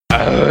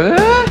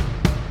Uh-oh.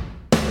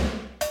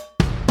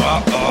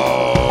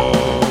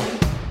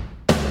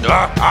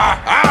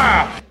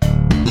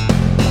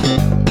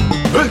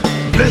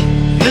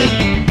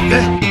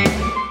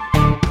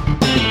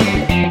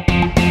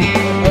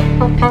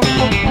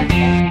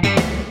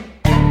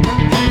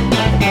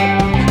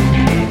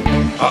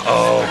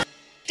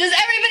 Does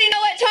everybody know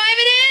what time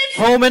it is?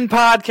 Home and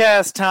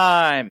podcast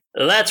time.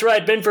 That's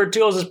right. Binford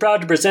Tools is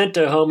proud to present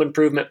a home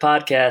improvement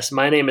podcast.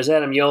 My name is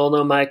Adam. You all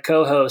know my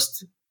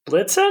co-host,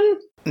 Blitzen?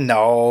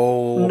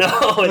 No,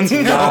 it's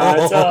not.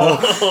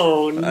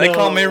 Oh, no. They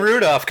call me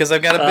Rudolph because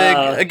I've got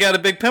a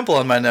big pimple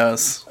on my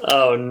nose.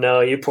 Oh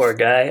no, you poor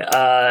guy.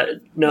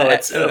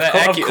 It's of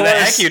course.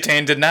 The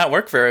Accutane did not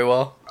work very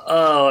well.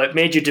 Oh, it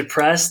made you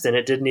depressed, and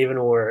it didn't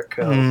even work.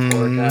 Oh,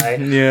 poor guy.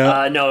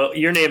 Yeah. No,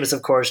 your name is,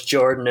 of course,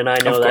 Jordan, and I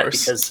know that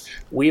because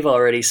we've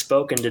already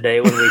spoken today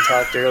when we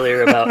talked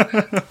earlier about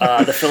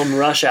the film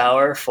Rush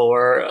Hour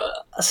for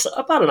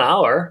about an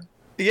hour.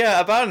 Yeah,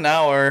 about an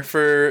hour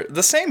for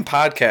the same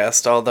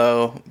podcast,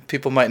 although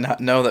people might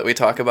not know that we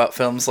talk about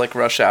films like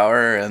Rush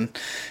Hour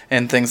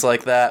and things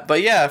like that.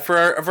 But yeah, for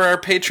our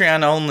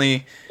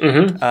Patreon-only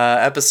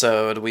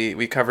episode,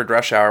 we covered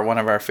Rush Hour, one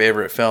of our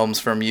favorite films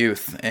from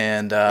youth.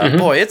 And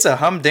boy, it's a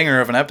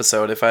humdinger of an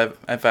episode, if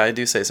I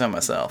do say so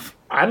myself.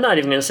 I'm not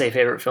even going to say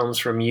favorite films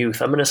from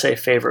youth. I'm going to say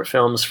favorite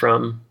films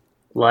from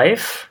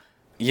life.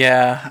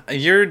 Yeah,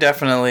 you're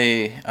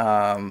definitely...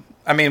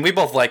 we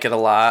both like it a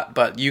lot,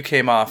 but you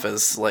came off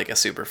as like a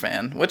super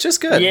fan, which is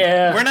good.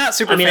 Yeah. We're not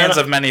super fans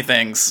of many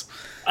things.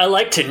 I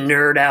like to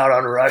nerd out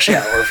on Rush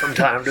Hour from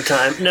time to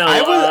time. No,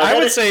 I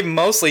would say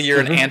mostly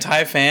you're an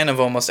anti-fan of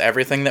almost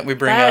everything that we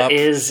bring up. That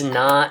is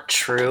not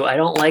true. I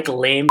don't like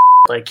lame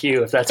like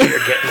you, if that's what you're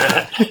getting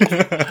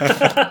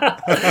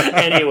at.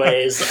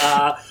 Anyways,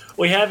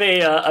 we have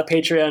a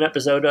Patreon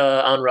episode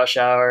on Rush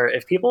Hour.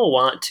 If people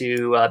want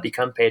to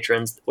become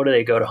patrons, what do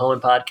they go to? Home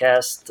and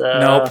Podcast?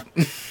 Nope.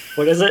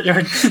 What is it?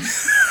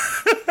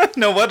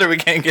 No wonder we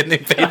can't get any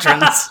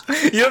patrons.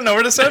 You don't know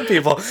where to send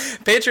people.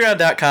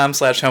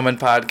 Patreon.com/home and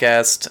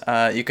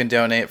podcast. You can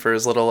donate for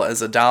as little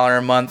as $1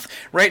 a month.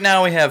 Right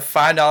now we have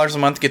 $5 a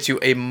month gets you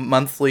a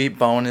monthly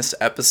bonus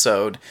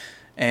episode.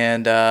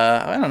 And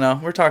I don't know,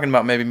 we're talking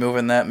about maybe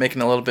moving that,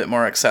 making it a little bit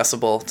more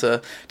accessible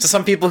to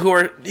some people who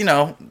are,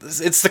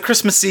 it's the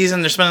Christmas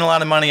season, they're spending a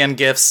lot of money on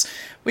gifts.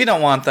 We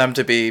don't want them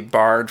to be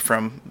barred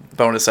from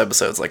bonus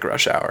episodes like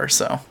Rush Hour,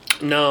 so...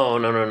 No.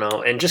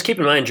 And just keep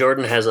in mind,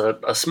 Jordan has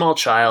a small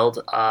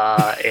child,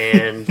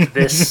 and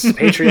this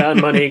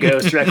Patreon money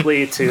goes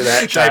directly to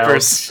that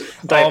child's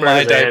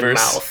diapers and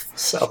mouth.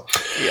 So,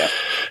 yeah.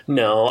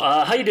 No.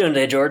 How you doing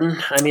today, Jordan?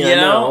 I mean, I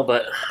know,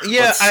 but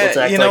let's act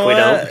like we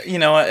don't. You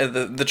know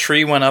what? The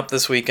tree went up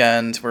this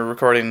weekend. We're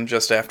recording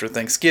just after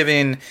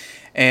Thanksgiving,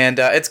 and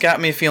it's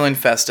got me feeling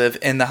festive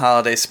in the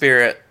holiday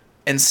spirit.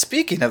 And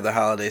speaking of the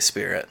holiday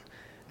spirit,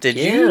 did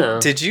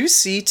you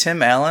see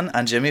Tim Allen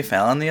on Jimmy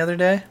Fallon the other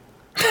day?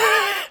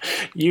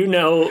 You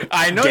know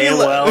damn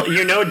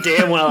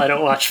well I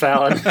don't watch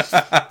Fallon.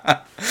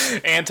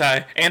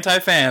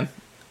 Anti-fan.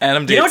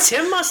 Adam Dietz.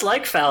 Tim must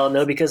like Fallon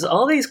though, because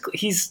I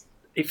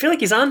feel like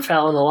he's on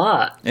Fallon a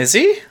lot. Is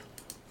he?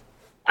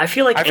 I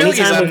feel like he's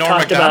on Norm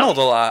Macdonald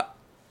a lot.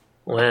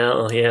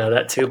 Well, yeah,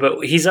 that too.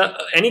 But he's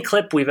any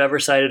clip we've ever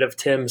cited of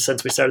Tim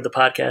since we started the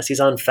podcast, he's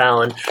on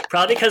Fallon.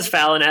 Probably because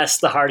Fallon asks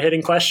the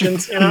hard-hitting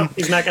questions.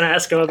 He's not going to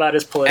ask him about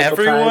his political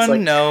ties.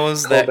 Everyone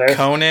knows that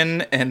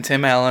Conan and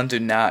Tim Allen do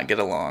not get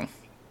along.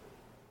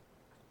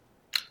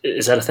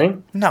 Is that a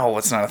thing? No,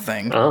 it's not a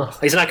thing. Oh,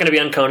 he's not going to be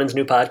on Conan's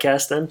new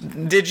podcast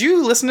then? Did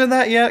you listen to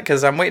that yet?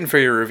 Because I'm waiting for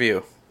your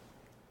review.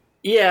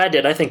 Yeah, I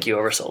did. I think you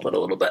oversold it a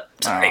little bit.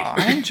 Sorry. Oh,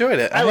 I enjoyed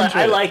it. I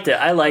liked it.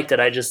 I liked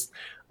it.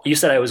 You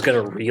said I was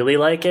going to really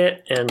like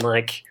it, and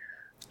I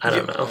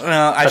don't know.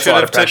 Well, I should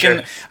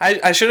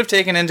have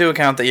taken into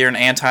account that you're an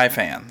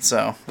anti-fan.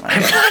 So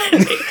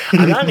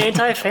I'm not an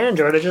anti-fan,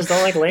 Jordan. I just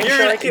don't like lame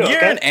shit like you.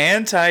 You're an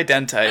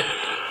anti-dentite.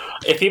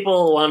 If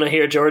people want to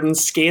hear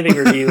Jordan's scathing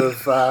review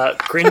of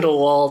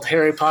Grindelwald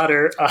Harry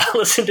Potter,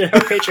 listen to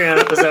our Patreon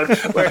episode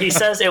where he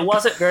says it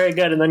wasn't very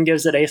good and then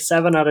gives it a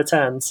 7 out of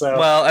 10. So,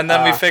 well, and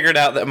then we figured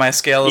out that my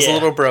scale is a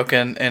little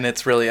broken and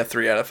it's really a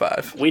 3 out of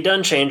 5. We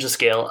done changed the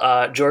scale.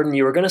 Jordan,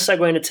 you were going to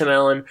segue into Tim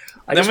Allen.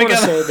 I just want to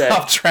say that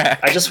off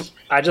track. I just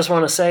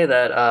want to say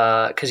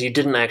that because you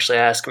didn't actually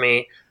ask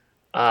me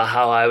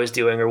how I was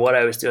doing or what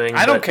I was doing.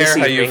 I don't care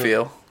how you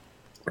feel.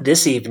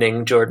 This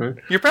evening,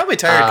 Jordan. You're probably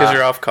tired because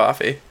you're off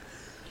coffee.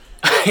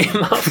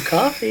 I'm off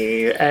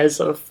coffee as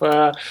of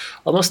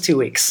almost 2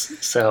 weeks.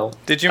 So,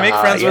 did you make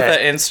friends with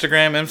that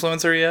Instagram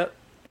influencer yet?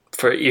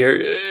 For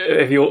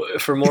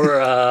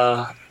more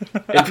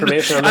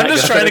information on that, I'm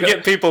just trying to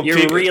get people.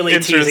 You're really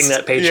teasing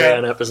that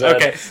Patreon episode.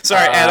 Okay,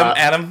 sorry,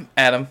 Adam.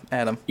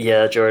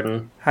 Yeah,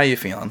 Jordan. How you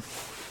feeling?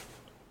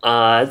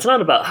 It's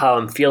not about how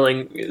I'm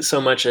feeling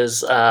so much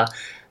as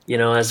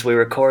as we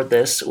record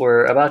this,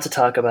 we're about to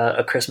talk about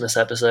a Christmas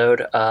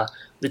episode.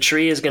 The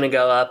tree is going to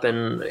go up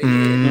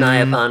in nigh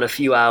upon a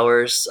few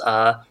hours.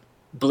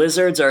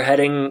 Blizzards are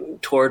heading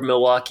toward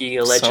Milwaukee,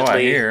 allegedly. So I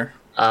hear.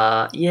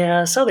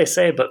 Yeah, so they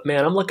say, but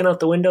man, I'm looking out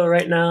the window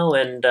right now,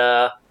 and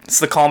it's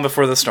the calm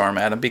before the storm,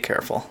 Adam. Be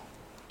careful.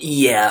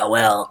 Yeah,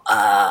 well,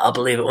 I'll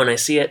believe it when I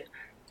see it.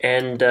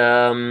 And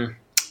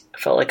I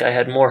felt like I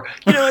had more.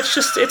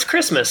 It's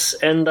Christmas,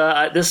 and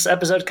this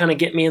episode kind of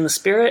get me in the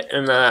spirit,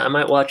 and I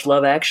might watch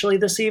Love Actually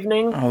this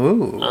evening.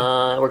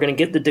 Oh. We're going to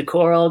get the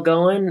decor all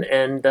going,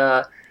 and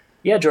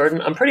yeah,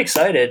 Jordan, I'm pretty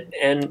excited.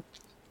 And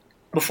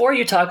before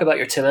you talk about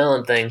your Tim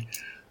Allen thing,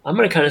 I'm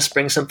going to kind of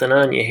spring something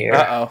on you here.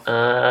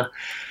 Uh-oh.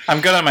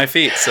 I'm good on my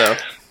feet, so...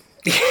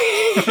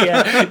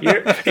 Yeah,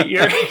 you're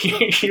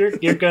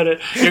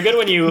good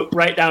when you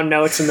write down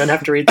notes and then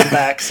have to read them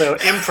back. So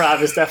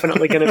improv is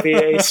definitely going to be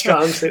a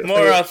strong suit.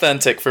 More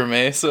authentic for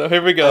me. So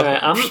here we go.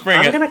 Right,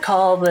 I'm going to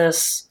call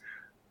this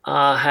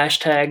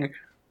hashtag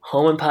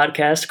Home and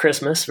Podcast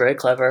Christmas. Very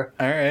clever.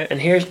 All right.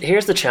 And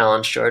here's the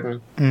challenge,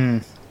 Jordan.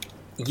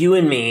 You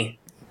and me.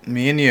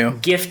 Me and you.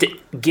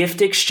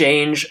 Gift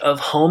exchange of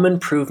home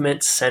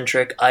improvement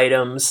centric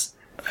items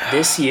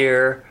this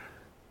year.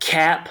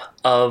 Cap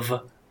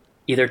of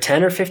either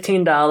 $10 or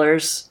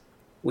 $15.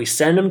 We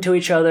send them to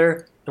each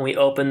other, and we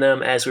open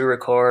them as we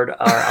record our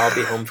 "I'll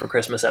Be Home for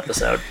Christmas"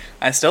 episode.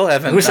 I still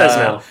haven't. Who says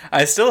no?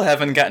 I still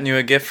haven't gotten you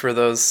a gift for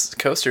those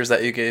coasters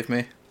that you gave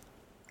me.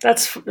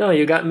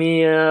 You got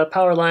me a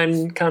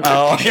Powerline concert.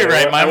 Oh, you're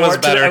right. Mine was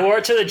better. I wore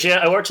it to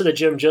the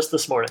gym just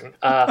this morning.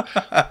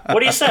 What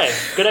do you say?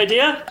 Good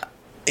idea?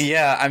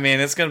 Yeah, I mean,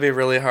 it's going to be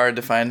really hard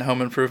to find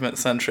home improvement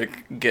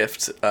centric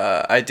gift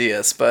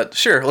ideas, but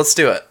sure, let's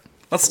do it.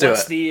 Let's do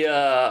it.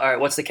 All right,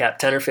 what's the cap?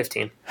 10 or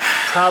 15?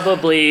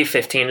 Probably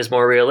 15 is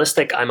more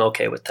realistic. I'm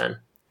okay with 10.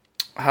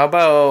 How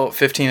about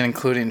 15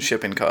 including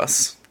shipping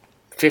costs?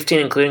 15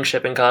 including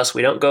shipping costs.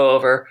 We don't go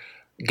over.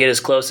 Get as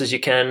close as you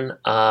can.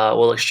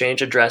 We'll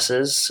exchange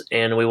addresses,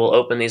 and we will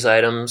open these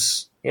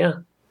items. Yeah,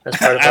 as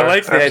part of I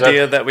like the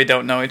idea that we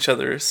don't know each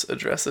other's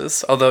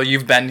addresses, although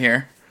you've been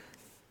here.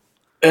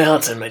 Well,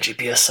 it's in my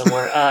GPS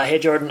somewhere. Hey,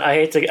 Jordan, I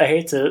hate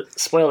to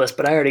spoil this,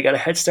 but I already got a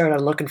head start on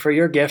looking for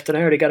your gift, and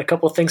I already got a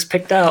couple of things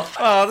picked out.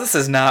 Oh, this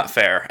is not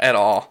fair at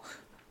all.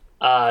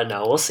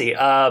 No, we'll see.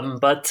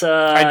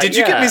 Did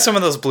you get me some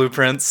of those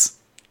blueprints?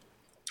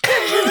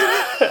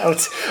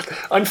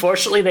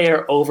 Unfortunately, they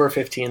are over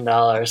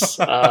 $15.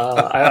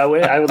 I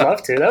would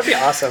love to. That would be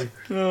awesome.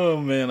 Oh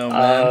man! All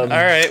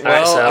right.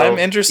 Well, so I'm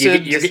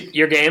interested.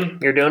 You're game.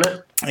 You're doing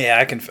it. Yeah,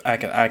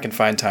 I can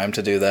find time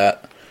to do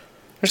that.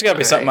 There's got to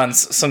be something on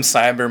some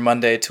Cyber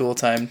Monday tool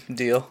time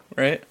deal,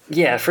 right?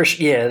 Yeah,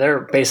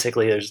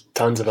 there's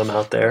tons of them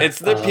out there.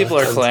 People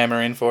are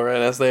clamoring for it,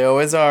 as they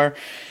always are.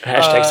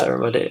 Hashtag Cyber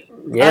Monday.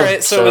 Yeah, all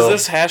right, so is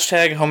this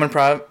hashtag home and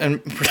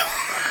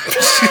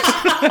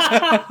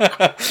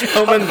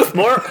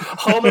more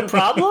home and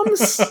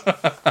problems?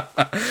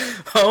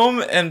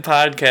 Home and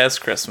podcast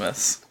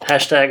Christmas.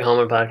 Hashtag home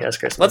and podcast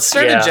Christmas. Let's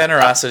start a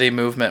generosity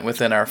movement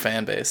within our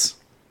fan base.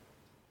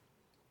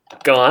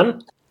 Go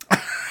on.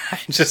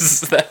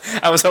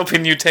 I was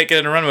hoping you'd take it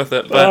and run with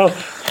it,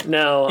 but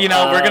no.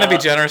 We're going to be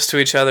generous to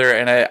each other,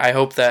 and I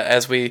hope that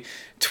as we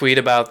tweet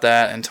about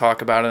that and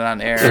talk about it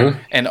on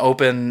air and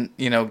open,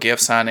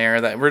 gifts on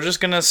air, that we're just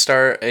going to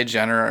start a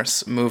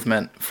generous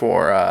movement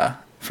for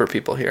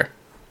people here.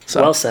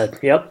 So. Well said.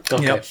 Yep.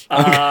 Okay. Yep.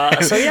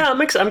 So yeah,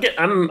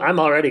 I'm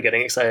already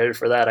getting excited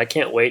for that. I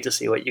can't wait to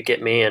see what you get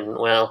me, and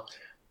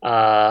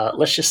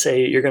let's just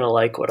say you're going to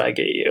like what I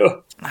get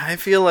you. I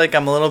feel like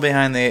I'm a little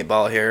behind the 8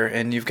 ball here,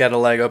 and you've got a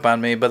leg up on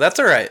me, but that's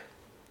all right.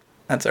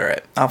 That's all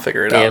right. I'll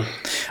figure it out.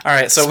 All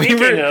right. So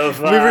speaking of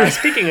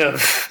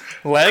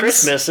legs?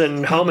 Christmas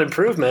and home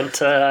improvement,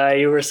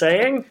 you were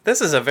saying?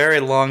 This is a very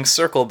long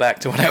circle back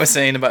to what I was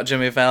saying about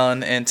Jimmy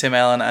Fallon and Tim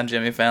Allen on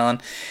Jimmy Fallon.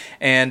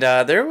 And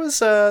there was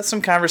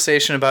some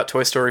conversation about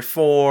Toy Story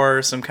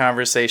 4, some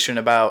conversation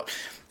about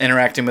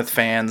interacting with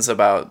fans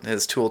about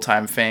his Tool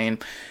Time fame,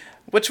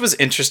 which was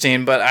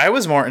interesting, but I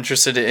was more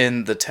interested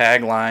in the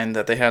tagline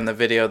that they had in the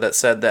video that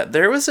said that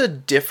there was a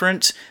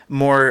different,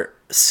 more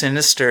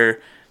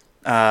sinister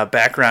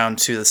background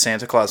to the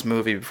Santa Claus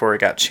movie before it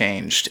got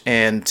changed.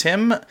 And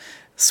Tim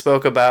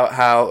spoke about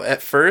how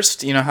at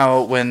first,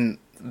 how when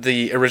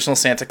the original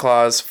Santa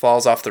Claus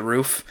falls off the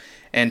roof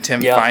and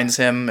Tim finds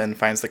him and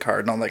finds the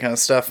card and all that kind of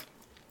stuff,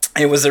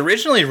 it was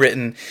originally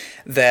written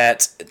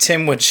that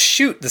Tim would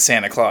shoot the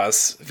Santa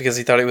Claus because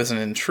he thought he was an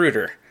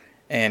intruder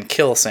and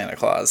kill Santa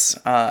Claus.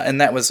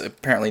 And that was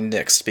apparently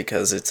nixed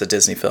because it's a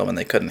Disney film and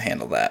they couldn't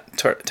handle that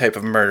type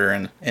of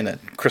murder in a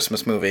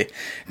Christmas movie.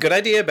 Good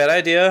idea, bad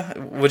idea?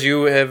 Would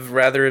you have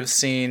rather have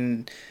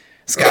seen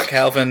Scott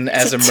Calvin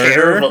as a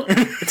murderer?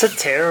 It's a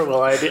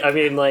terrible idea. I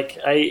mean,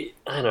 I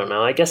don't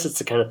know. I guess it's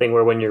the kind of thing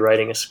where when you're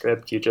writing a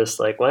script, you just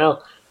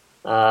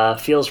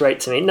feels right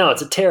to me. No,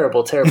 it's a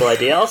terrible, terrible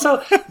idea.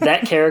 Also,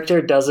 that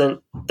character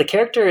doesn't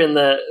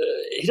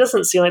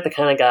seem like the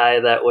kind of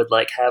guy that would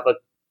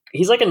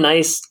he's a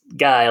nice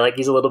guy.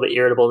 He's a little bit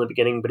irritable in the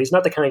beginning, but he's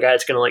not the kind of guy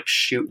that's going to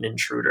shoot an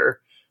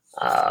intruder.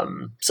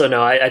 So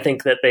no, I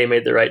think that they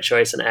made the right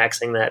choice in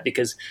axing that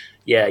because,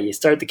 yeah, you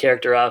start the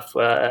character off,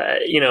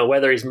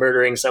 whether he's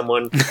murdering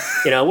someone,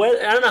 I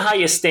don't know how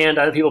you stand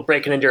on people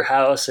breaking into your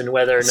house and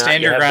whether or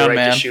not you have the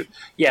right to shoot.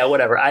 Yeah,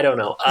 whatever. I don't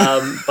know.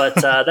 But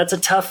that's a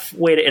tough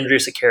way to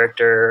introduce a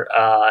character.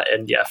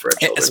 And yeah, for a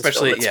children's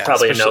film, it's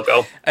probably a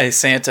no-go. A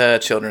Santa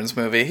children's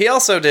movie. He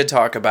also did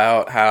talk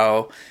about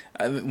how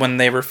when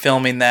they were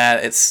filming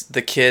that, it's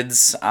the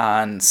kids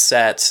on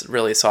set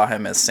really saw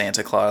him as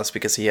Santa Claus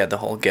because he had the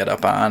whole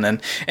get-up on,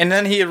 and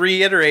then he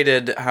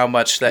reiterated how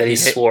much that he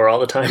swore all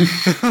the time.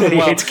 He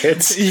hates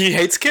kids. He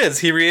hates kids.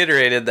 He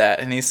reiterated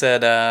that, and he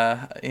said,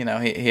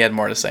 he had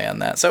more to say on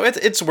that. So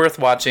it's worth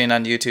watching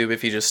on YouTube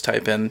if you just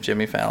type in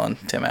Jimmy Fallon,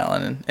 Tim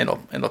Allen, and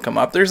it'll come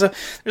up. There's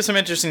some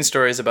interesting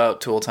stories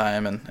about Tool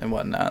Time and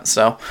whatnot.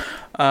 So,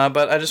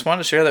 but I just wanted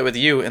to share that with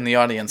you and the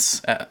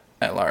audience at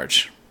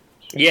large.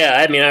 Yeah,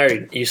 I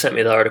mean, you sent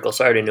me the article,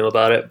 so I already knew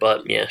about it.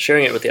 But yeah,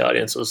 sharing it with the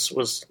audience was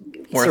worth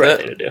the right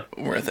thing to do.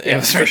 Worth it,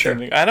 yeah, for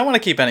sure. I don't want to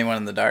keep anyone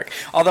in the dark.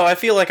 Although I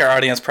feel like our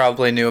audience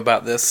probably knew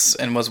about this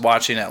and was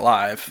watching it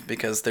live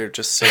because they're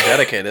just so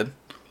dedicated.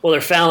 Well,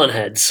 they're Fallon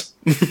heads,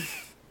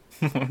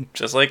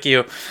 just like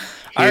you. Huge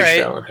all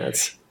right, Fallon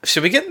heads.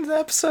 Should we get into the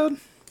episode?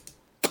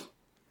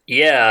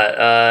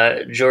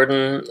 Yeah,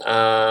 Jordan.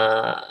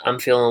 I'm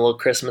feeling a little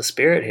Christmas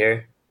spirit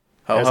here.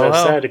 As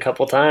I've said a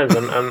couple times,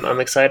 I'm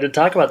excited to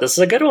talk about this. This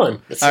is a good one.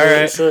 This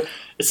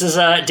is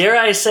dare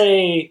I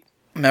say,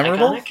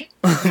 memorable?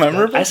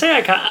 Memorable? I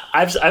say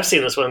I've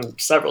seen this one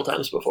several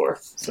times before.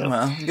 So.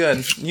 Well,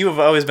 good. You have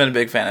always been a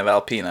big fan of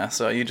Alpina,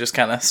 so you just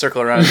kind of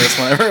circle around this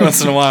one every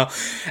once in a while.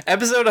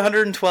 Episode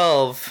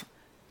 112,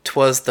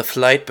 Twas the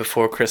Flight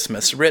Before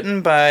Christmas,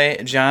 written by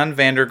John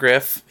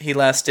Vandergriff. He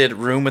last did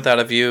Room Without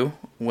a View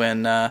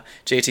when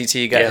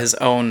JTT got his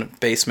own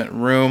basement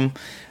room.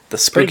 The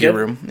spooky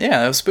room.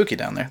 Yeah, it was spooky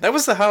down there. That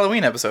was the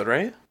Halloween episode,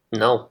 right?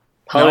 No.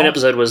 Halloween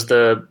episode was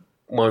the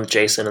one with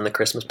Jason and the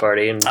Christmas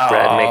party, and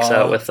Brad makes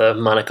out with a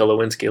Monica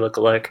Lewinsky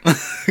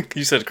lookalike.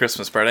 You said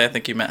Christmas party. I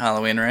think you meant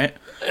Halloween, right?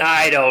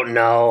 I don't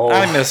know.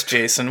 I miss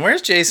Jason.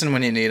 Where's Jason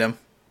when you need him?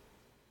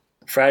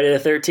 Friday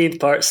the 13th,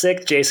 part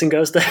 6, Jason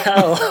Goes to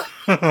Hell.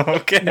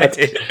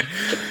 Okay.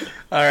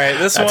 All right,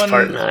 that's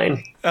part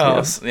 9.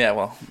 Oh, yeah,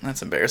 well,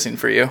 that's embarrassing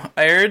for you.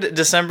 Aired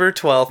December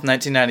 12th,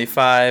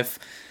 1995.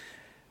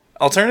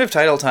 Alternative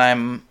title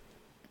time,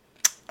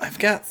 I've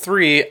got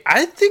 3.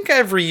 I think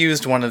I've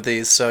reused one of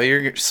these, so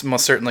you're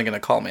most certainly going to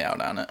call me out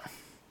on it.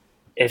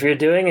 If you're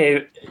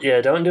doing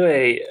don't do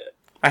a...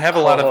 I have a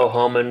lot of...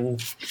 Home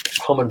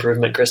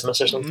Improvement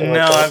Christmas or something No,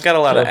 like that. I've got a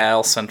lot of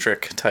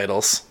Al-centric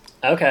titles.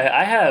 Okay,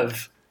 I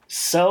have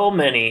so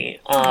many.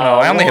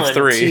 I only have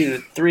 3. 2,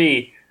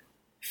 3,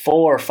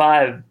 4,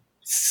 5,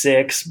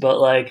 6,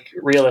 but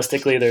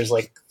realistically there's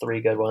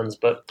 3 good ones,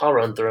 but I'll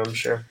run through them,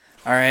 sure.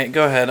 All right,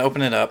 go ahead,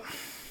 open it up.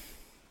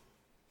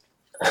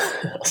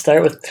 I'll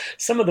start with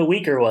some of the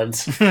weaker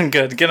ones.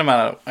 Good, get them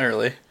out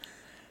early.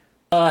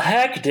 A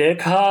hectic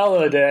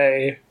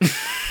holiday.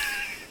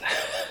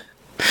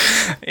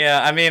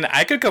 Yeah, I mean,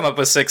 I could come up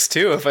with 6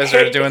 too if I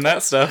started doing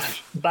that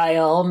stuff. By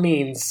all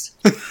means.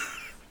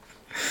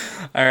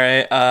 All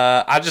right,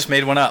 I just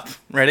made one up.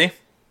 Ready?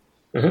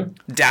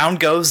 Mm-hmm. Down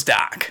Goes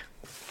Doc.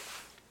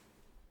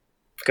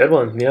 Good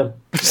one, yeah. All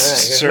right,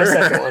 here's sure.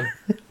 my second one.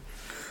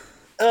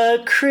 A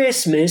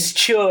Christmas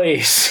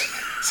Choice.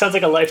 Sounds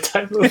like a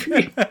Lifetime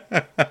movie.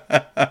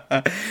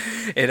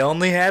 It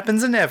only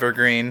happens in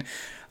Evergreen.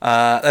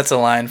 That's a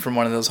line from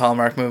one of those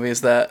Hallmark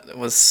movies that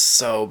was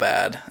so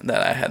bad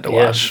that I had to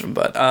watch.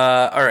 But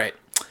all right,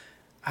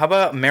 how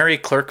about Merry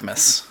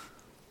Clerkmas?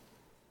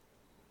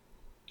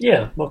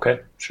 Yeah. Okay.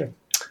 Sure.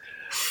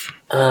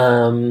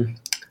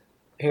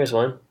 Here's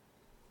one.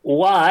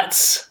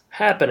 What's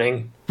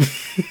happening?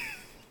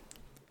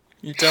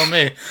 You tell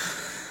me.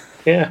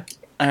 Yeah.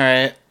 All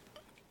right.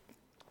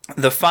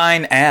 The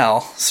Fine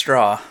Al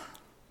Straw.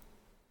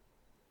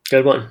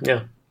 Good one,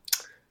 yeah.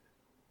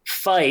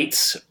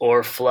 Fight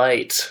or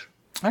Flight.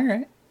 All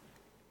right.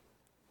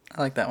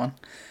 I like that one.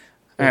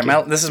 All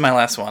right, this is my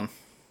last one.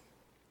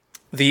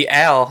 The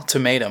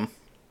Ultimatum.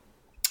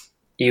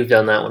 You've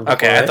done that one before,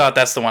 okay, right? I thought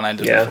that's the one I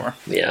did before.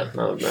 Yeah,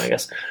 no, I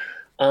guess.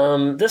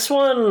 This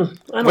one,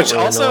 I don't Which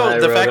really also, know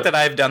the fact that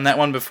I've done that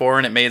one before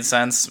and it made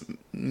sense,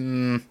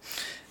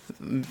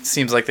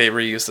 seems like they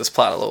reused this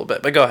plot a little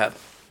bit, but go ahead.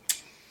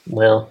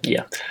 Well,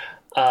 yeah.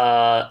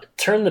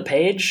 Turn the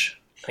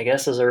Page, I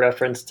guess, is a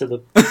reference to the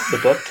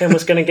book Tim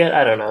was going to get.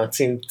 I don't know. It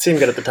seemed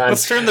good at the time.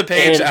 Let's turn the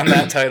page on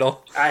that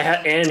title.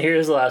 And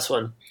here's the last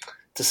one.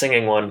 It's a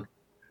singing one.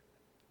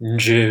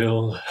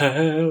 Jill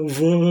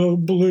have a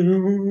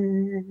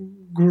blue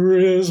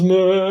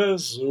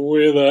Christmas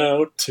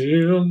without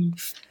Tim.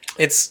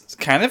 It's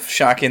kind of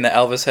shocking that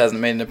Elvis hasn't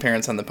made an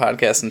appearance on the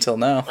podcast until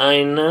now.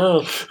 I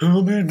know.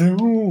 I'll be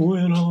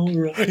doing all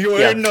right. You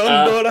ain't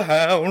nothing but a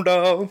hound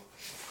dog.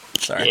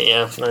 Sorry.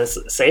 Yeah,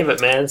 save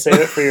it, man. Save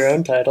it for your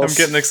own titles. I'm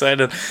getting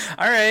excited.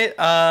 All right,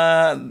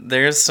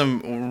 there's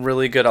some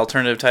really good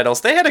alternative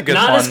titles. They had a good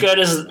one.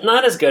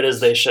 Not as good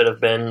as they should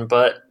have been,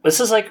 but this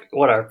is like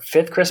what, our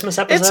 5th Christmas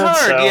episode. It's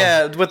hard,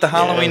 yeah. With the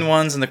Halloween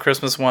ones and the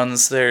Christmas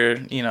ones, they're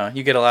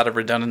you get a lot of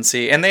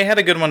redundancy, and they had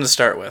a good one to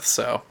start with.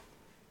 So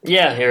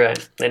yeah, you're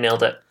right. They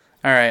nailed it.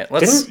 All right,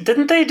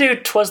 Didn't they do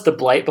 "Twas the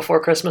Blight" before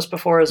Christmas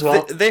before as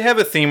well? They have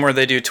a theme where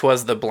they do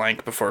 "Twas the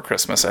blank" before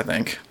Christmas, I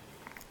think.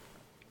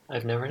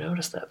 I've never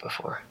noticed that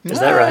before. Is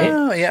that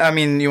right? Yeah, I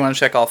mean, you want to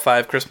check all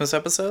 5 Christmas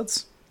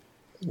episodes?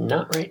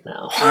 Not right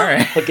now. All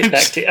right. I'll get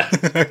back to you.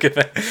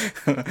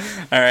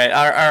 All right,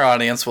 our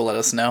audience will let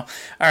us know. All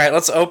right,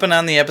 let's open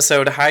on the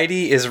episode.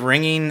 Heidi is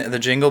ringing the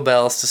jingle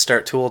bells to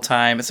start Tool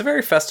time. It's a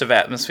very festive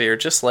atmosphere,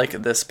 just like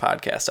this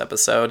podcast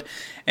episode.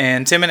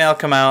 And Tim and Al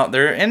come out.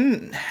 They're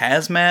in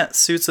hazmat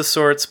suits of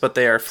sorts, but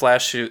they are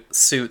flash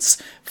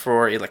suits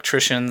for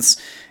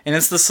electricians. And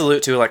it's the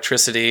salute to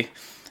electricity.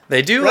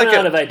 They do Run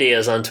out of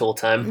ideas on Tool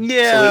time.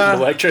 Yeah. Salute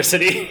to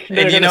electricity. They're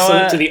And you going to know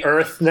salute what? to the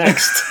earth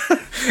next.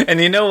 And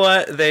you know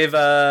what? They've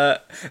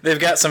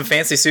got some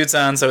fancy suits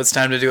on, so it's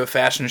time to do a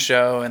fashion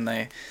show, and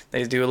they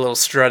do a little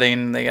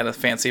strutting. They got a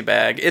fancy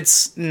bag.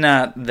 It's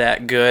not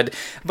that good,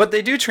 but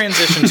they do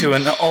transition to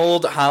an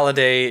old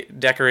holiday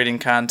decorating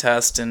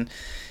contest, and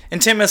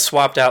Tim has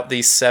swapped out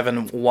these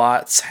 7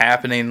 watts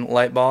happening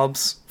light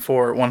bulbs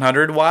for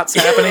 100 watts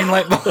happening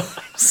light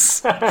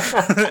bulbs.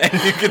 And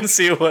you can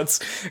see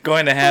what's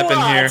going to happen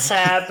here. What's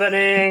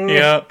happening?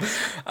 Yep.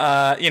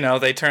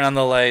 They turn on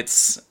the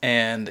lights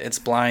and it's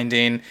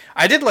blinding.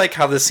 I did like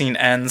how the scene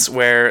ends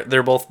where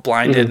they're both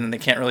blinded and they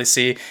can't really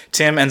see.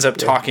 Tim ends up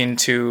talking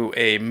to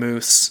a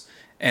moose,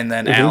 and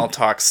then Al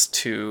talks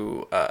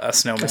to a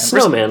snowman. A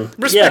snowman.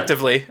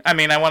 Respectively. Yeah. I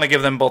mean, I want to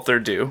give them both their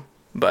due.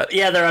 But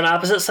yeah, they're on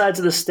opposite sides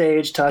of the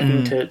stage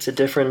talking to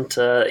different,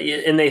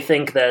 and they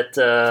think that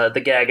the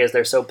gag is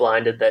they're so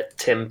blinded that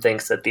Tim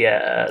thinks that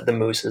the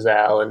moose is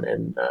Al,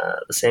 and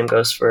the same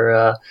goes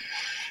for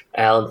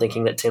Al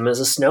thinking that Tim is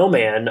a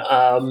snowman.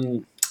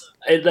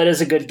 That is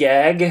a good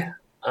gag.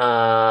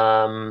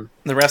 The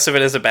rest of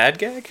it is a bad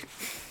gag?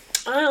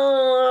 I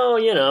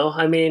don't know,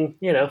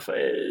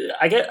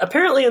 I get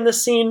apparently in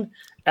this scene,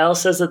 Al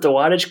says that the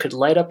wattage could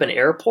light up an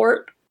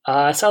airport.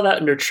 I saw that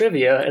under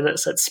trivia, and it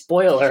said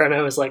spoiler, and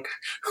I was like,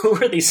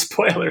 who are these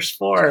spoilers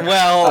for?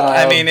 Well,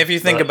 I mean, if you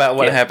think about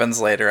what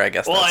happens later, I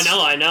guess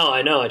I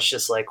know. It's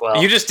just like,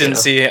 well... You just didn't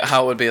see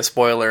how it would be a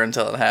spoiler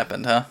until it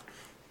happened, huh?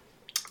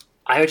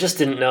 I just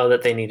didn't know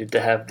that they needed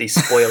to have the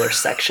spoiler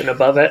section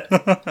above it.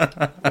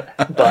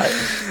 But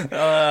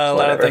a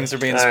lot of things are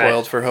being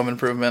spoiled for Home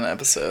Improvement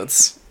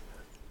episodes.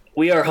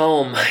 We are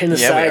home in the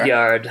side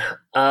yard.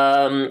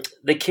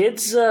 The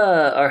kids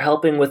are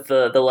helping with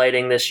the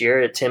lighting this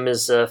year. Tim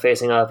is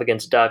facing off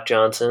against Doc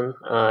Johnson,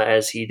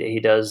 as he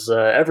does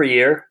every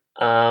year.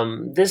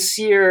 This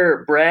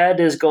year,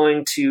 Brad is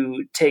going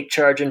to take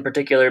charge in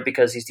particular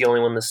because he's the only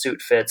one the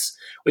suit fits.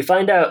 We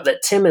find out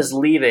that Tim is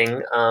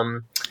leaving.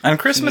 On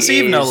Christmas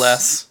Eve, no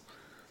less.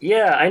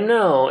 Yeah, I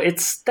know.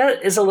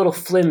 That is a little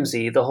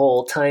flimsy, the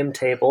whole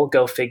timetable,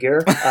 go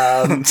figure.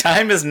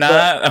 Time is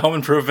not a Home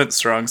Improvement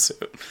strong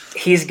suit.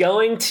 He's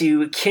going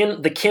to the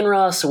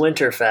Kinross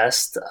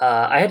Winterfest.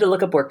 I had to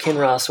look up where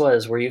Kinross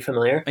was. Were you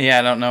familiar? Yeah,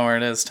 I don't know where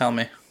it is. Tell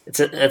me. It's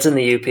in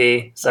the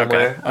UP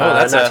somewhere. Okay. Oh,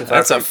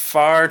 that's a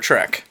far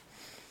trek.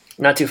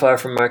 Not too far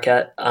from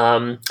Marquette.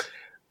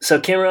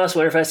 So Kinross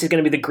Winterfest, he's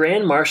going to be the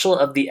Grand Marshal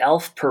of the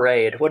Elf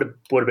Parade. Would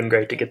have been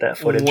great to get that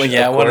footage. Well,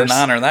 yeah, what an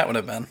honor that would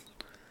have been.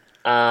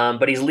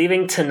 But he's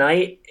leaving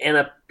tonight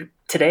and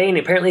today, and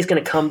apparently he's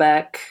going to come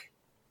back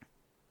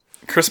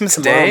Christmas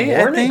Day,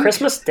 morning? I think?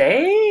 Christmas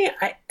Day?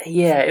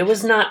 It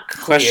was not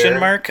clear. Question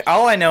mark?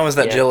 All I know is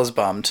that Jill is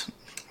bummed.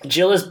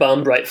 Jill is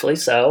bummed, rightfully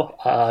so.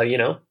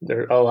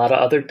 There are a lot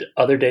of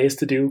other days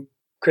to do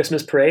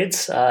Christmas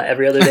parades,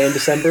 every other day in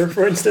December,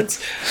 for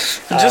instance.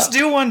 Just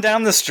do one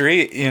down the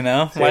street,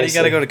 Seriously. Why do you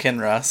got to go to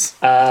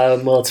Kinross?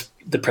 Well, it's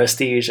the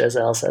prestige, as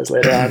Al says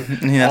later on.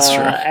 Yeah, that's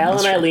true. Al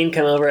and Eileen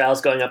come over.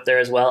 Al's going up there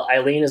as well.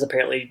 Eileen is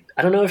apparently,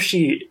 I don't know if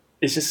she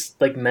is just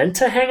meant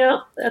to hang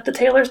out at the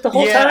Taylors the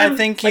whole time. Yeah, I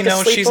think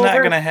she's not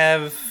going to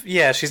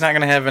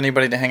have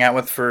anybody to hang out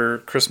with for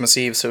Christmas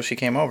Eve, so she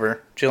came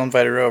over. Jill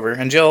invited her over,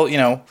 and Jill,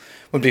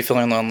 would be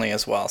feeling lonely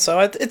as well. So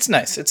it's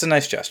nice. It's a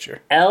nice gesture.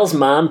 Al's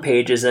mom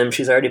pages him.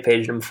 She's already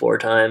paged him 4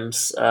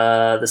 times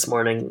this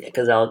morning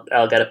because Al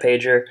got a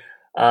pager.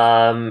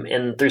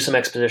 And through some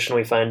exposition,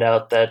 we find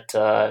out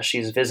that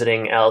she's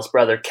visiting Al's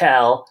brother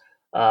Cal,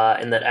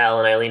 and that Al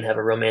and Eileen have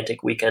a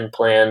romantic weekend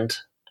planned.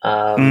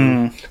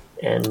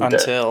 And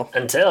until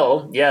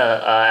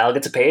Al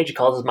gets a page, he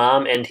calls his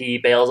mom, and he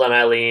bails on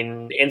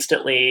Eileen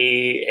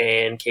instantly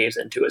and caves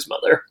into his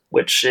mother,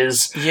 which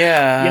is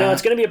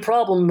it's going to be a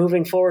problem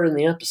moving forward in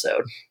the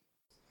episode.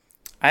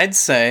 I'd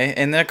say,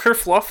 and the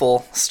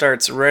kerfluffle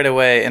starts right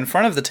away in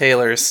front of the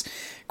Taylors.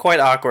 quite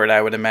awkward,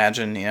 I would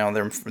imagine.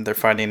 They're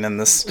fighting in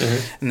this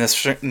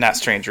not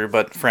stranger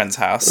but friend's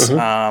house.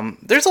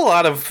 There's a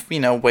lot of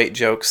weight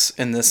jokes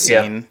in this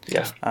scene,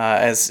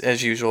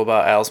 as usual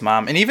about Al's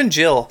mom, and even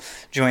Jill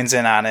joins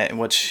in on it,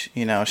 which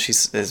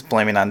is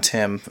blaming on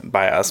Tim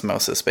by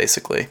osmosis,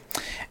 basically,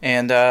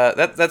 and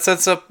that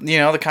sets up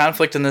the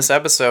conflict in this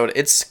episode.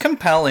 It's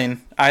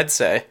compelling, I'd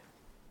say.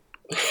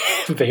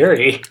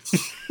 Very.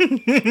 All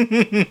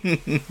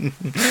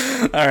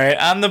right,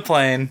 on the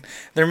plane,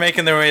 they're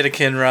making their way to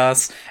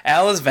Kinross.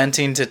 Al is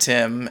venting to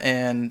Tim,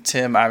 and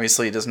Tim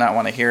obviously does not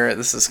want to hear it.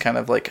 This is kind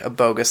of like a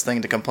bogus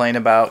thing to complain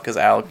about, because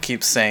Al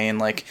keeps saying,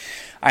 like,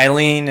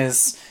 Eileen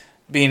is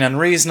being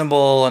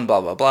unreasonable and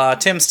blah, blah, blah.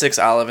 Tim sticks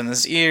olive in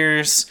his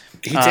ears.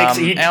 He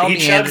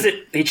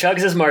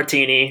chugs his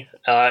martini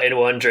in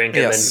one drink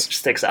and then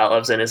sticks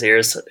olives in his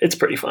ears. It's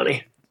pretty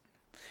funny.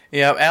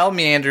 Yeah, Al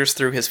meanders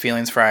through his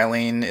feelings for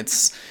Eileen.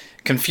 It's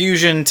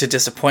confusion to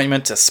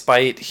disappointment to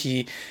spite.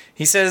 He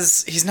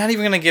says he's not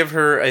even going to give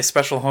her a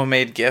special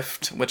homemade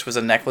gift, which was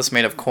a necklace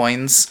made of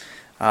coins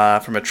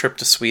from a trip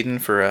to Sweden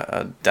for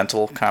a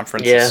dental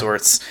conference of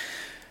sorts.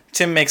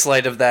 Tim makes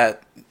light of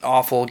that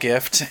awful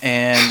gift,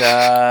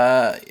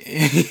 and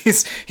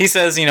he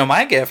says,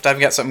 my gift, I've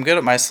got something good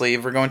up my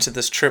sleeve. We're going to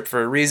this trip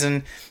for a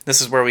reason.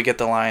 This is where we get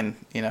the line,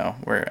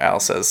 where Al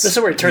says... This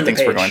is where he turned the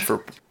page. We're going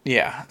for...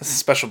 Yeah, it's a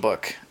special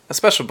book. A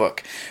special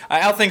book.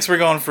 Al thinks we're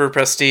going for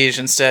prestige.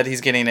 Instead,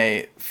 he's getting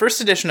a first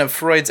edition of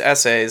Freud's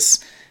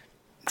essays.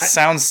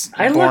 Sounds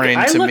boring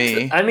to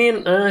me. I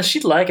mean,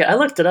 she'd like it. I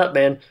looked it up,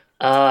 man.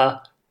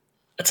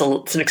 It's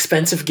an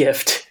expensive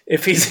gift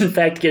if he's in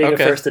fact getting a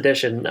first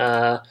edition.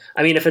 I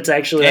mean, if it's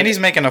actually... And he's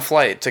making a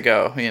flight to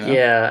go,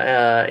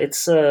 Yeah, it's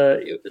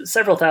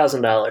several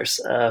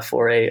 $1,000s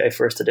for a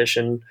first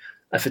edition.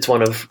 If it's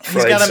one of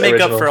Freud's he's got to make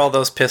original. up for all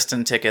those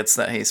piston tickets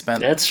that he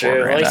spent. That's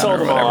true. Well, he sold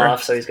them all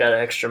off, so he's got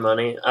extra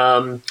money.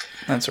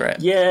 That's right.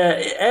 Yeah,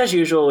 as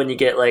usual, when you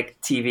get like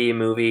TV,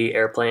 movie,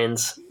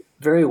 airplanes,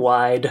 very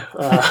wide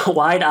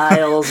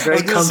aisles,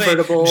 very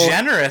comfortable,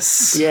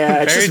 generous.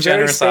 Yeah, it's just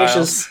very spacious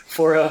aisles.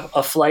 For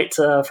a flight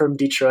from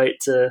Detroit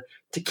to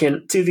the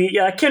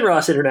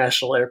Kinross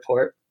International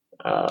Airport.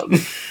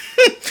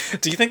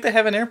 Do you think they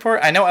have an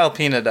airport? I know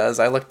Alpena does.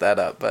 I looked that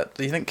up, but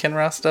do you think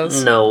Kinross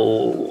does?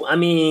 No. I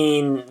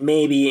mean,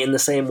 maybe in the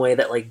same way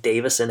that like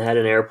Davison had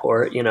an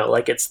airport,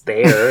 like it's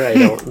there. I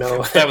don't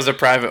know. That was a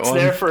private one.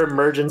 It's there for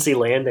emergency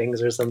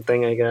landings or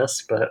something, I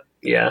guess. But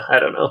yeah, I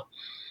don't know.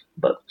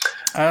 But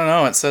I don't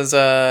know. It says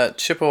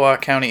Chippewa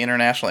County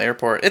International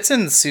Airport. It's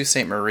in Sault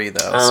Ste. Marie, though,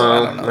 so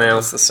I don't know if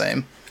it's the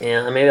same.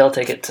 Yeah, maybe I'll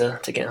take it to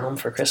get home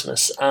for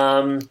Christmas.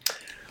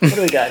 What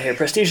do we got here?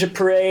 Prestige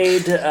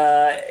Parade.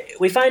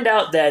 We find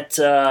out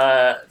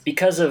that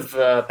because of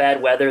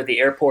bad weather, the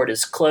airport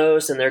is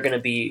closed, and they're going to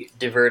be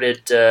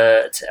diverted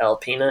to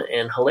Alpena,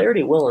 and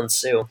hilarity will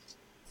ensue.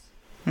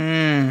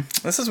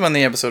 This is when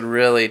the episode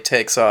really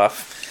takes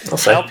off.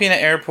 Alpena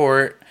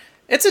Airport.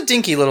 It's a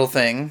dinky little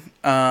thing.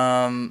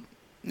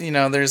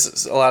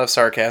 There's a lot of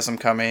sarcasm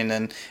coming,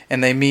 and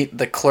they meet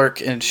the clerk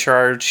in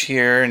charge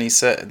here, and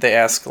they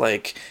ask,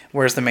 like,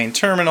 where's the main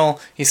terminal?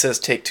 He says,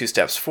 take 2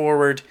 steps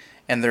forward.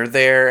 And they're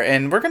there,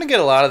 and we're going to get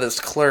a lot of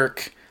this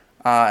clerk,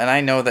 and I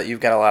know that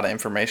you've got a lot of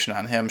information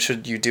on him.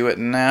 Should you do it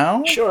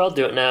now? Sure, I'll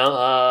do it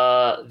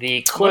now.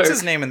 The clerk... What's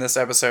his name in this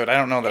episode? I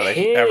don't know that I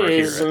ever hear it.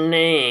 His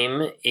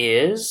name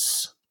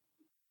is...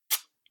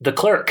 The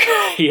Clerk.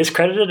 He is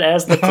credited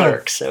as The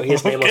Clerk, so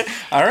his name was...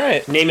 All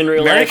right. Name in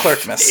real Merry life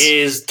Clerkmas.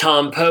 is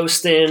Tom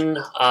Poston.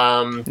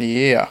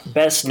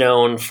 Best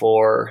known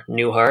for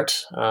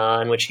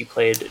Newhart, in which he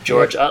played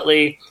George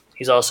Utley.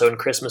 He's also in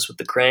Christmas with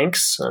the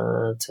Cranks,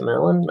 Tim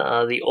Allen.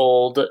 The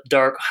Old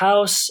Dark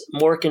House,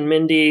 Mork and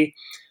Mindy.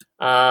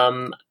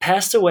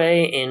 Passed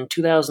away in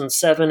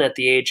 2007 at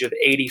the age of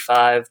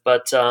 85,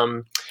 but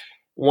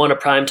won a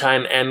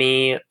Primetime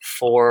Emmy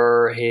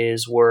for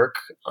his work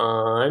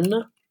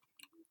on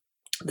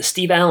the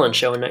Steve Allen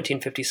Show in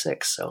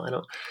 1956. So I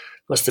don't...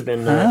 Must have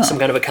been some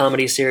kind of a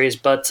comedy series,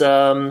 but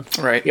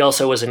he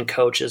also was in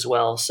Coach as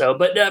well. So,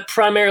 but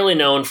primarily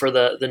known for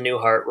the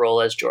Newhart role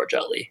as George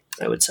Utley,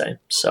 I would say.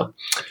 So,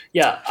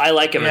 yeah, I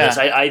like him in this.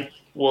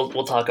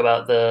 We'll talk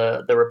about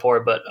the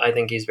report, but I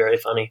think he's very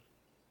funny.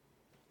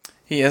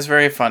 He is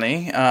very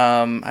funny.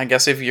 I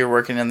guess if you're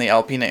working in the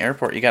Alpena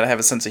Airport, you got to have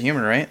a sense of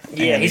humor, right?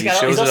 Yeah, he's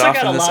also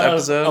got a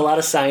lot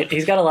of sign.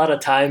 He's got a lot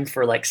of time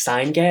for like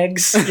sign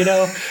gags,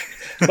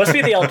 Must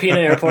be the Alpena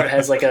Airport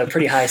has like a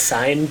pretty high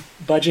sign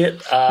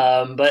budget.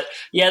 But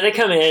yeah, they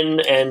come in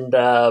and,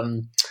 I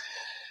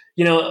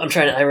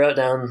wrote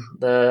down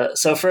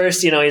so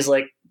first, he's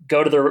like,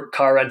 go to the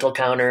car rental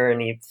counter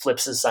and he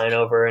flips his sign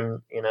over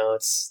and,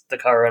 it's the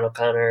car rental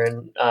counter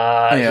and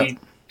he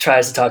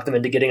tries to talk them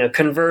into getting a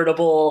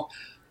convertible.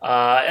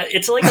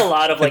 It's like a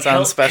lot of like,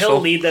 he'll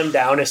lead them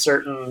down a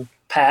certain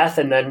path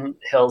and then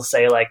he'll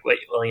say like,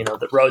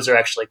 the roads are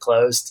actually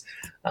closed.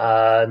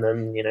 And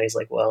then, he's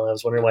like, well, I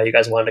was wondering why you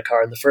guys wanted a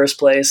car in the first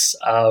place.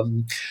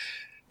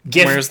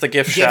 Where's the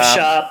gift shop? Gift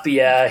shop,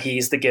 yeah,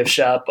 he's the gift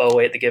shop. Oh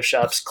wait, the gift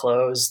shop's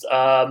closed.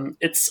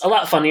 It's a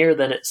lot funnier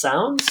than it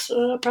sounds,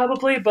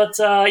 probably. But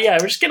yeah,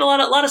 we're just getting a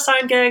lot of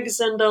sign gags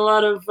and a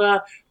lot of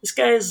this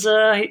guy's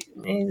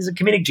he's a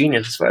comedic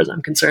genius as far as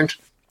I'm concerned.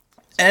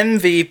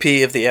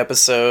 MVP of the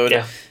episode.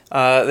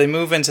 Yeah. They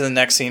move into the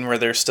next scene where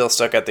they're still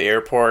stuck at the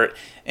airport,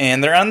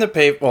 and they're on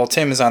the Well,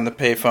 Tim is on the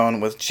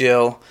payphone with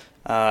Jill.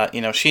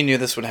 She knew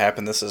this would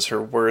happen. This is her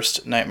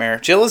worst nightmare.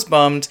 Jill is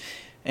bummed.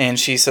 And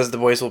she says the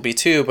boys will be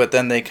too, but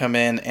then they come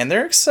in and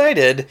they're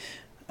excited,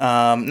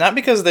 not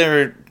because they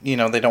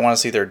don't want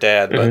to see their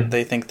dad, but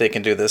they think they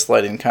can do this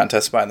lighting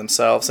contest by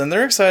themselves, and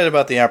they're excited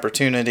about the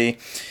opportunity.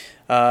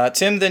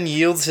 Tim then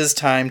yields his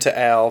time to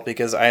Al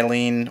because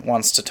Eileen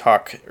wants to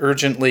talk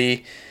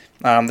urgently.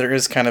 There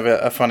is kind of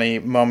a funny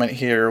moment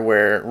here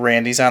where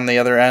Randy's on the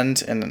other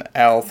end, and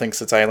Al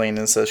thinks it's Eileen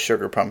and says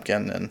sugar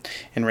pumpkin,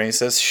 and Randy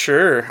says,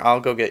 "Sure, I'll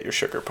go get your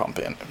sugar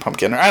pumpkin."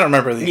 Or I don't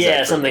remember the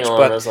exact something verbiage,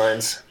 along those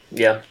lines.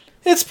 Yeah.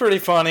 It's pretty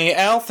funny.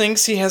 Al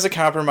thinks he has a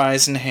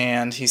compromise in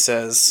hand. He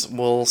says,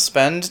 we'll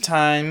spend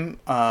time,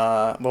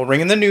 we'll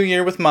ring in the new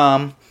year with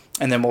Mom,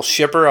 and then we'll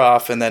ship her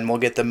off, and then we'll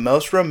get the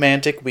most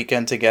romantic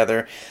weekend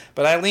together.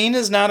 But Eileen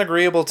is not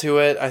agreeable to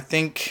it. I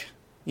think,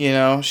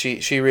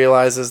 she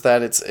realizes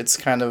that it's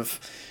kind of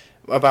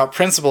about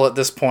principle at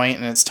this point,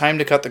 and it's time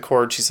to cut the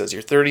cord. She says,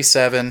 you're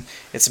 37,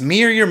 it's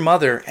me or your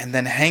mother, and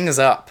then hangs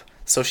up.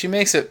 So she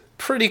makes it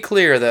pretty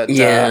clear that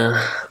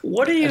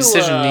a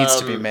decision needs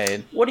to be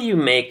made. What do you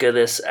make of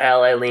this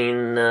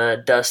Al-Eileen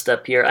dust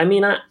up here? I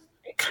mean,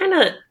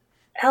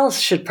 Al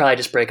should probably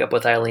just break up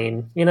with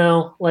Eileen,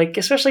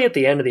 especially at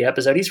the end of the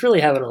episode. He's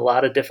really having a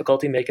lot of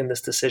difficulty making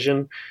this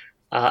decision.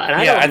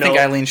 I think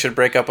Eileen should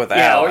break up with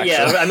Al.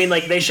 I mean,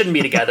 they shouldn't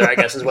be together, I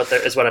guess, is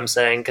what I'm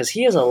saying, because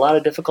he has a lot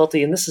of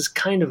difficulty, and this is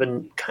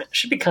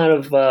should be kind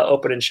of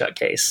open and shut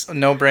case.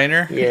 No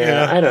brainer.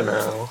 Yeah, I don't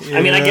know. Yeah.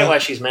 I mean, I get why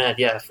she's mad.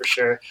 Yeah, for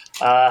sure.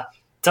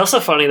 It's also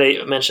funny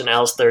they mentioned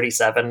Al's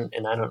 37,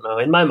 and I don't know.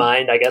 In my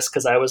mind, I guess,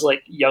 because I was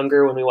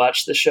younger when we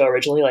watched the show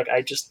originally,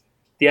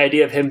 the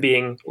idea of him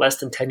being less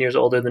than 10 years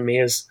older than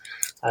me is,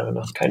 I don't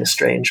know, kind of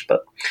strange,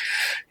 but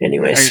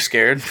anyways. Are you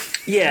scared?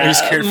 Yeah. Are you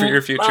scared for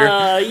your future?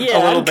 Yeah,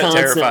 a little I'm bit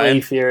constantly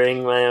terrifying.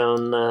 Fearing my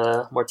own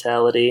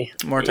mortality.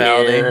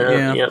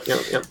 Yeah.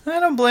 Yep. I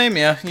don't blame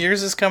you.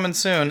 Yours is coming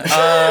soon.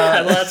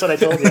 Well, that's what I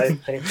told you.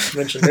 I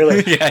mentioned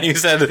earlier. Yeah, you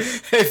said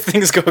if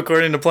things go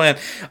according to plan.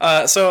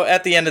 So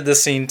at the end of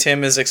this scene,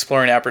 Tim is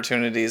exploring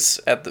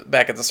opportunities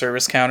back at the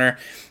service counter.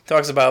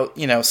 Talks about,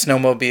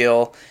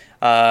 snowmobile.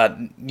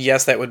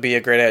 Yes, that would be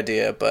a great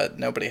idea, but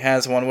nobody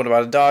has one. What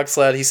about a dog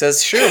sled? He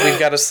says, sure, we've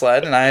got a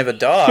sled, and I have a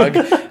dog,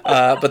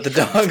 but the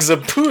dog's a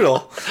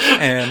poodle.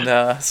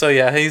 And so,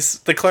 yeah,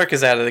 the clerk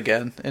is at it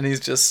again, and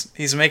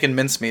he's making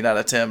mincemeat out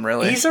of Tim,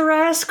 really. He's a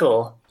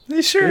rascal.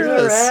 He sure is.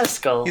 He's a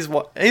rascal.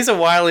 He's a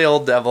wily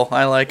old devil.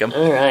 I like him.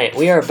 All right,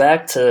 we are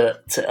back to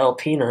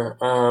Alpina.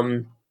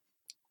 And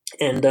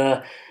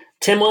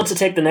Tim wants to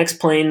take the next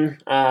plane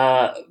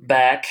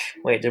back.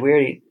 Wait, did we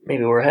already?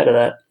 Maybe we're ahead of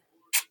that.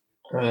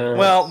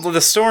 Well, the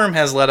storm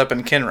has let up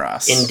in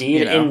Kinross.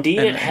 Indeed,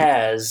 it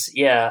has.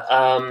 Yeah.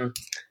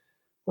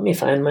 Let me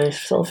find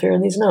myself here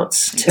in these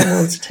notes. Tim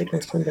wants to take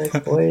next plane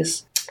back,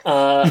 boys.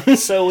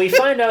 So we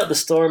find out the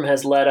storm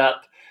has let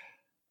up,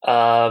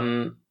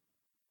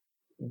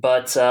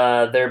 but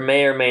there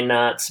may or may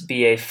not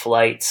be a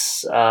flight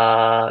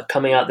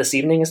coming out this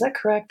evening. Is that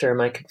correct, or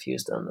am I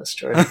confused on this,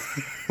 Jordan?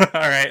 All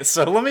right,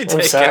 so let me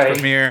take it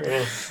from here.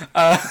 Yeah.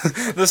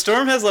 The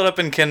storm has let up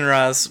in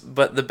Kinross,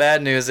 but the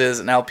bad news is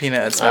in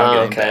Alpena it's now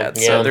getting bad.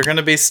 Yeah. So they're going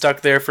to be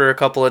stuck there for a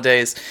couple of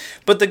days.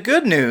 But the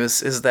good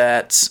news is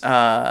that,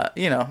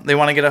 they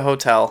want to get a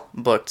hotel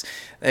booked.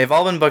 They've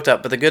all been booked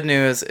up, but the good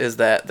news is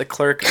that the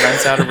clerk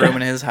rents out a room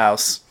in his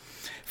house.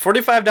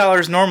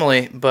 $45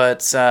 normally,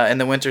 but in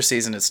the winter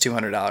season, it's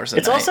 $200 a night.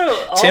 It's also,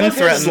 all of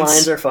his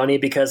lines are funny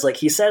because,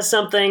 he says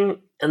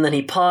something, and then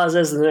he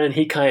pauses, and then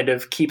he kind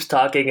of keeps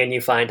talking, and you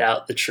find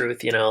out the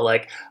truth,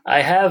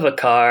 I have a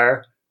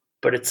car,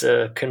 but it's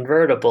a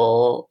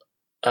convertible,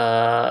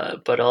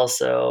 but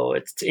also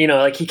it's, he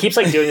keeps,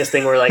 doing this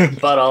thing where,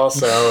 but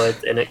also,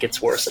 and it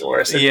gets worse and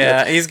worse.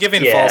 He's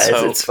giving false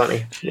hope. It's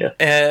funny,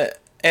 yeah.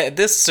 At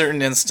this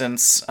certain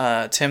instance,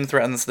 Tim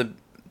threatens to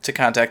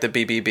contact the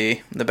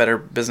BBB, the Better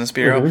Business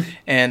Bureau,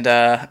 and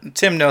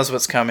Tim knows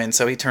what's coming,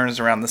 so he turns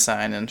around the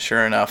sign, and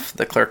sure enough,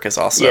 the clerk is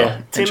also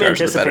in charge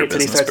of the Better Business Bureau. Tim anticipates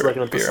and he starts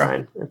looking at the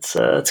sign.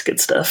 It's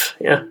good stuff,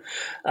 yeah.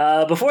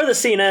 Before the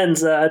scene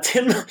ends,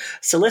 Tim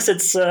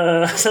solicits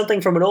something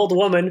from an old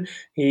woman.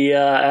 He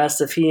asks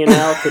if he and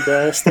Al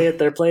could stay at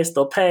their place,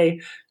 they'll pay.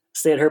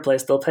 Stay at her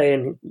place, they'll pay,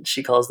 and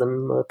she calls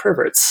them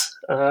perverts,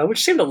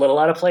 which seemed a little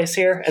out of place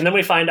here. And then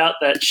we find out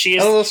that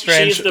she's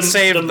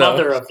the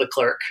mother of the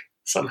clerk.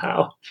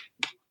 Somehow,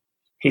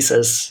 he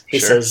says,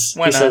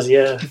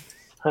 yeah,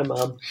 hi,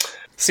 Mom.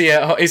 See you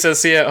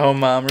at home,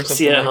 Mom, or something.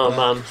 See you at home,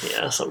 Mom.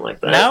 Yeah, something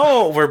like that.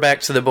 Now we're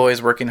back to the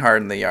boys working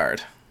hard in the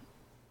yard.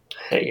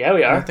 Hey, yeah,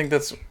 we are. I think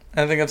that's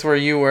I think that's where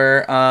you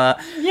were.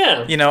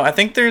 Yeah. You know, I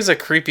think there's a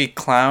creepy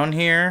clown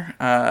here.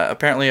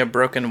 Apparently a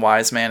broken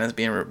wise man is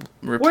being replaced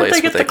with a clown. Where'd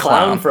they get the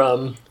clown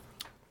from?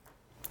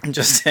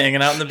 Just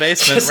hanging out in the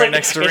basement right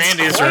next to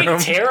Randy's room.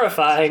 It's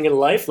terrifying and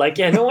lifelike.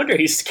 Yeah, no wonder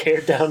he's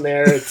scared down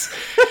there.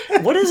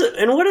 What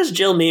does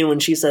Jill mean when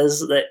she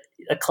says that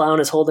a clown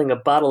is holding a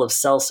bottle of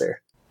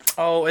seltzer?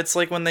 Oh, it's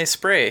like when they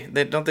spray.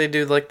 Don't they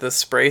do like the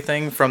spray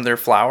thing from their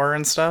flour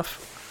and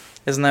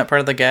stuff? Isn't that part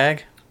of the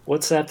gag?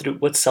 What's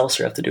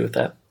seltzer have to do with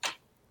that?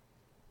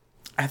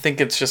 I think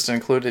it's just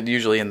included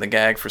usually in the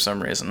gag for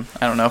some reason.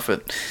 I don't know if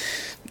it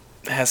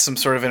has some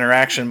sort of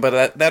interaction,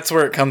 but that's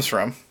where it comes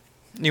from.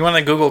 You want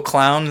to Google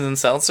clowns and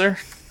seltzer?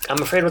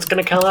 I'm afraid what's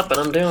going to come up, and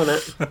I'm doing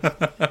it.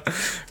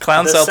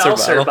 Clown the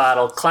seltzer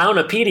bottle.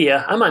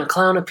 Clownopedia. I'm on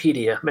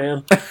Clownopedia,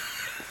 man.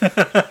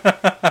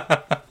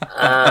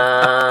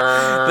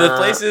 The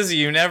places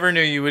you never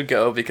knew you would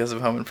go because of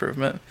Home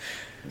Improvement.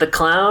 The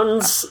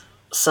clowns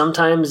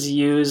sometimes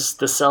use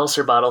the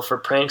seltzer bottle for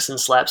pranks and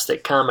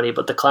slapstick comedy,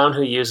 but the clown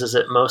who uses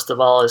it most of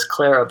all is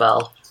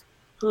Clarabelle.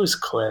 Who's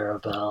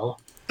Clarabelle?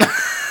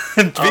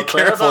 Be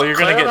careful, you're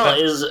going to get that.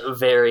 Clarabelle is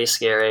very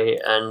scary,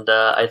 and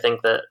I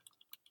think that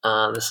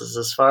this is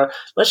as far...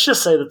 Let's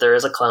just say that there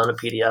is a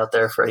Clownopedia out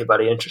there for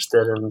anybody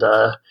interested, and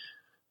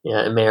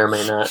yeah, it may or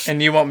may not.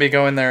 And you won't be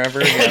going there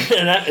ever again.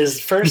 And that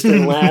is first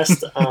and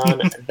last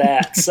on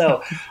that.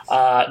 So,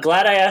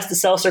 glad I asked the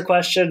seltzer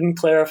question,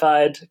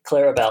 clarified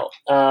Clarabelle.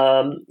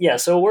 Yeah,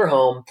 so we're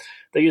home.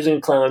 They're using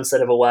a clown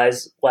instead of a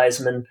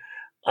Wiseman.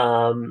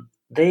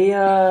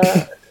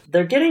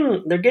 They're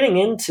getting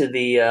into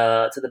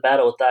the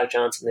battle with Doc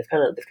Johnson. They've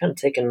kind of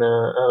taken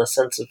on a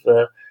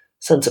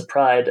sense of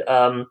pride.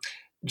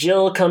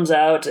 Jill comes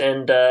out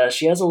and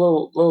she has a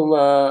little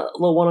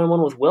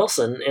one-on-one with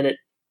Wilson, and it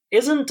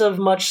isn't of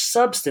much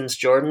substance,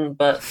 Jordan.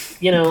 But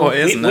you know,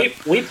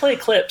 we play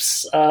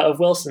clips of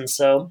Wilson,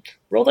 so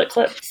roll that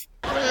clip.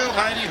 Well,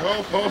 Heidi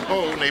ho ho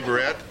ho,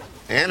 neighborette,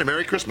 and a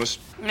Merry Christmas.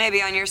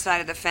 Maybe on your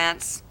side of the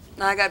fence.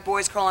 I got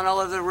boys crawling all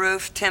over the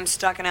roof, Tim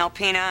stuck in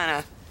Alpina,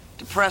 and a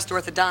depressed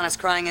orthodontist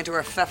crying into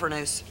her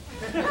pfeffernuss.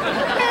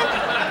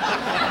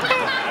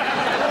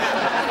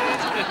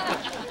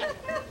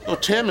 Oh,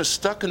 Tim is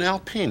stuck in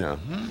Alpena.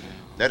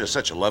 That is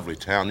such a lovely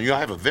town. You know, I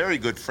have a very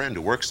good friend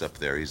who works up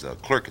there. He's a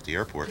clerk at the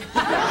airport.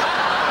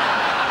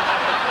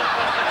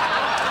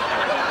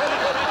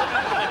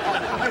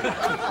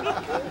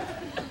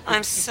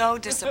 I'm so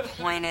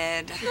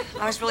disappointed.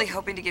 I was really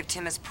hoping to give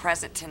Tim his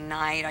present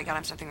tonight. I got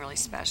him something really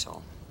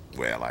special.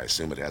 Well, I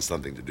assume it has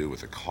something to do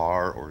with a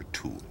car or a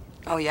tool.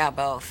 Oh, yeah,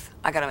 both.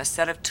 I got him a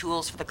set of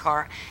tools for the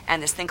car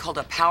and this thing called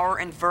a power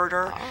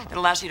inverter that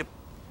allows you to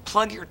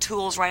plug your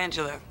tools right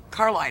into the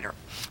car lighter.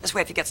 This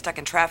way, if you get stuck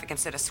in traffic,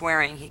 instead of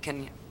swearing, he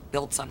can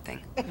build something.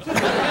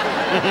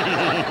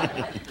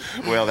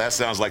 Well, that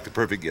sounds like the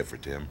perfect gift for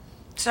Tim.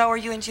 So, are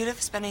you and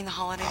Judith spending the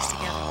holidays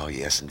together? Oh,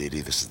 yes,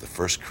 indeedy. This is the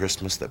first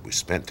Christmas that we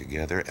spent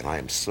together, and I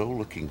am so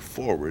looking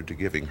forward to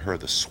giving her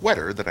the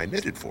sweater that I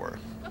knitted for her.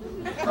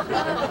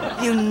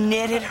 You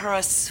knitted her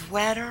a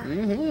sweater?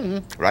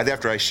 Mm-hmm. Right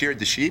after I sheared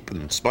the sheep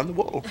and spun the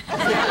wool.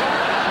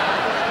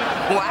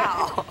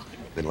 Wow.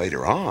 Then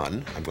later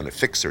on, I'm going to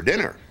fix her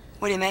dinner.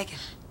 What are you making?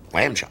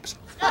 Lamb chops.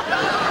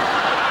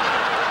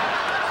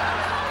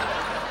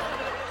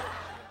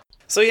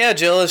 So yeah,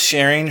 Jill is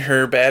sharing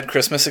her bad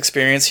Christmas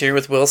experience here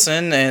with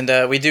Wilson,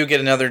 and we do get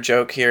another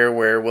joke here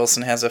where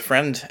Wilson has a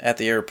friend at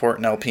the airport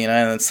in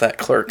Alpena, and it's that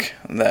clerk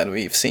that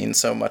we've seen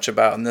so much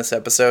about in this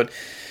episode.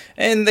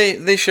 And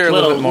they share a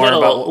little bit more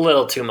about... A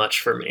little too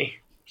much for me.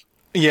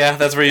 Yeah,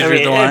 that's where you drew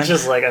the line? It's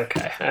just like,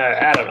 okay,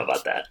 I don't know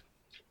about that.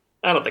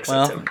 I don't think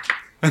so, Tim.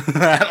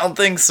 I don't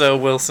think so,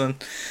 Wilson.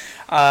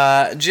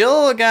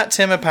 Jill got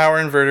Tim a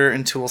power inverter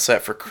and tool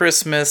set for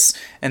Christmas,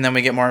 and then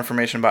we get more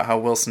information about how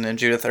Wilson and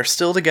Judith are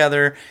still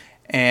together,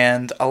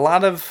 and a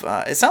lot of...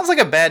 it sounds like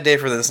a bad day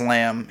for this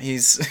lamb.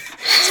 He's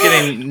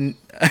getting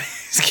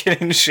he's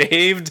getting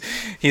shaved,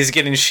 he's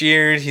getting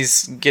sheared,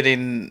 he's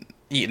getting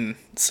eaten.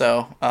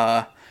 So,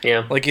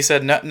 yeah, like you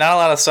said, not a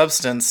lot of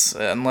substance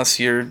unless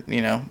you're,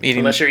 eating...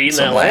 Unless you're eating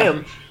that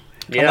lamb.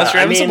 Yeah, unless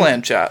you're having some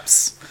lamb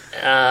chops.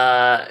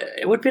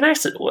 It would be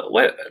nice.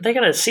 What are they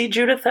gonna see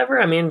Judith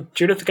ever? I mean,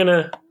 is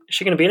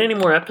she gonna be in any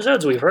more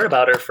episodes? We've heard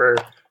about her for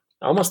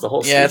almost the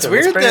whole season. Yeah, it's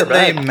weird that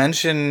they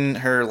mention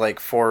her like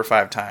 4 or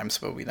 5 times,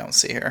 but we don't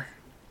see her.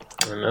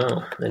 I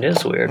know, it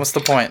is weird. What's the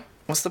point?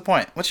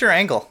 What's your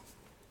angle?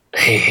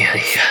 Yeah,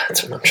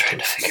 that's what I'm trying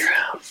to figure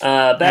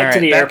out. Back to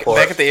the airport.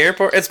 Back at the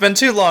airport. It's been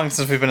too long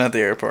since we've been at the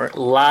airport.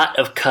 A lot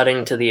of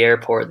cutting to the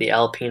airport, the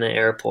Alpena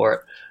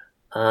airport.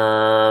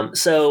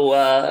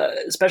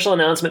 Special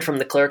announcement from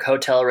the clerk: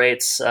 hotel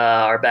rates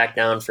are back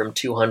down from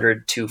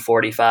 $200 to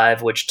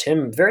 $45, which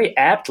Tim very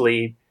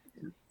aptly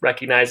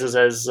recognizes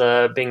as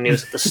being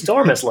news that the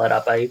storm has let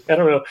up. I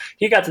don't know.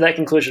 He got to that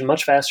conclusion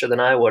much faster than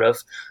I would have.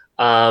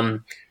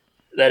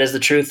 That is the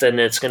truth, and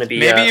it's going to be...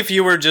 Maybe if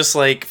you were just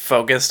like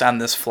focused on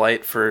this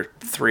flight for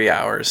 3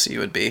 hours, you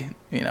would be,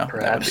 perhaps.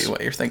 That would be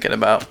what you're thinking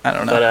about. I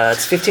don't know. But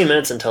it's 15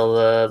 minutes until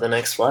the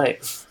next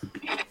flight.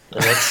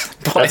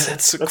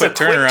 That's a quick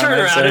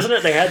turnaround, isn't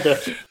it? They had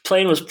the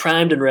plane was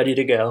primed and ready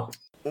to go.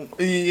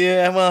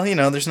 Yeah, well,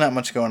 there's not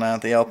much going on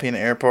at the Alpena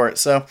airport,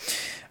 so...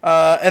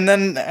 and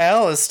then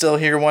Al is still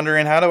here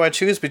wondering, how do I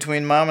choose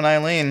between Mom and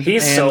Eileen?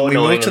 He's so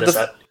annoying in this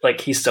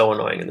he's so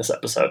annoying in this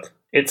episode.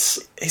 It's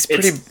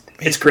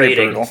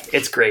grating.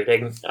 It's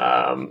grating.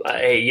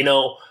 Hey,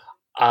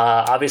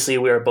 obviously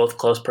we are both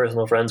close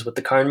personal friends with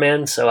the Karn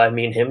Man, so I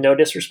mean him no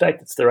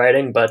disrespect. It's the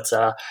writing, but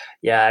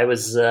I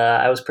was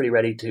pretty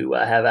ready to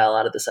have Al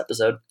out of this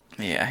episode.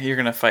 Yeah, you're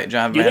gonna fight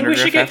John. Do you think we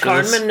should get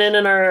Karnman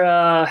in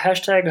our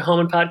hashtag Home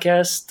and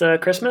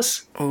Podcast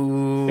Christmas?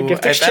 Ooh,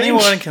 if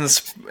anyone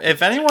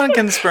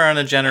can spur on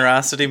a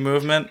generosity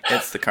movement,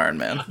 it's the Karn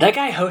Man. That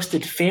guy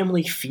hosted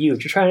Family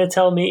Feud. You're trying to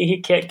tell me he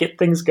can't get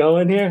things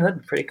going here?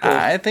 That'd be pretty cool.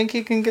 I think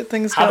he can get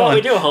things going. How about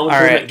we do a home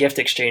improvement gift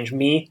exchange?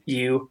 Me,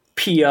 you,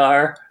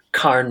 PR,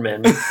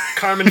 Karnman,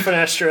 Carmen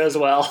Finestra as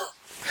well.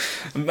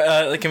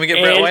 Can we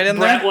get Brett White in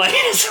there? Brett White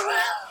as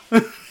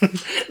well.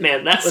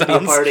 Man, that would be a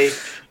party.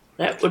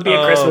 That would be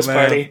a Christmas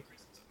party.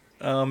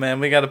 Oh man,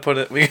 we gotta put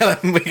it. We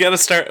gotta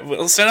start.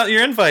 We'll send out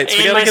your invites.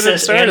 We gotta get it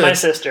started. And my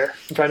sister.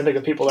 I'm trying to think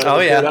of people that. Oh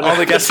yeah, all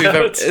the guests we've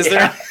ever.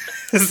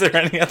 Is there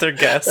any other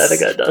guests? I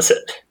think that does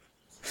it.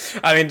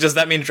 I mean, does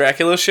that mean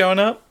Dracula's showing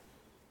up?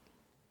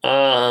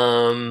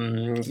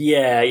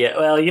 Yeah.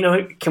 Well,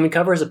 can we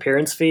cover his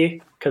appearance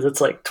fee? Because it's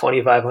like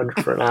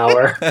 $2,500 for an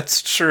hour.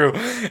 That's true.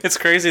 It's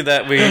crazy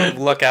that we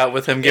luck out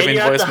with him giving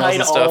voicemails and stuff. You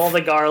have to hide all the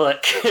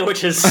garlic,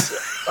 which is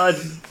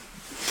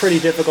pretty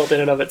difficult in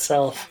and of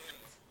itself.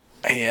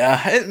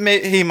 Yeah,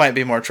 he might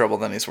be more trouble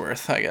than he's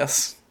worth, I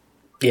guess.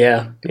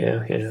 Yeah.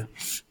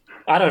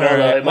 I don't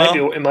know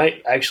though. It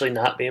might actually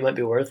not be. It might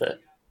be worth it.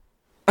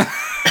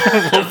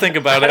 We'll think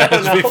about it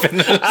as we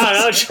finish. I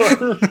don't know,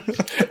 Jordan.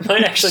 It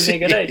might actually be a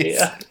good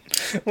idea.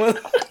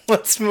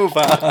 Let's move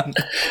on.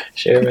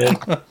 Sure, man.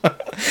 All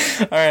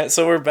right,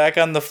 so we're back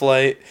on the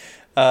flight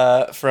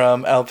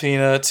from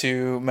Alpena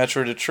to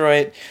Metro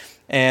Detroit,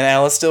 and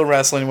Al is still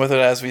wrestling with it,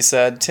 as we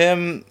said.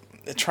 Tim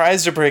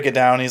tries to break it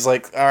down. He's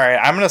like, all right,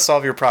 I'm going to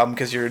solve your problem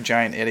because you're a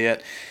giant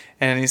idiot.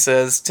 And he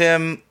says,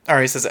 Al,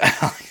 he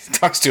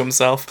talks to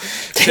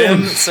himself.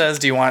 Tim says,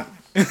 do you want...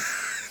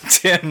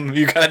 Tim,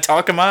 you got to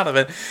talk him out of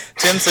it.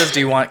 Tim says,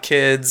 do you want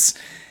kids?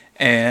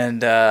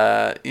 And,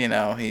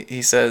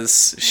 he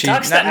says... She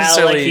talks to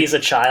Al like he's a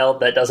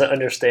child that doesn't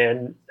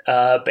understand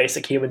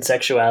basic human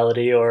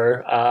sexuality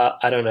or,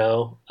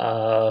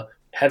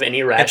 have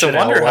any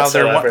rationale whatsoever. It's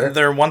a wonder how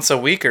they're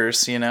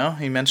once-a-weekers, He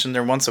mentioned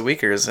they're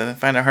once-a-weekers. I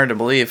find it hard to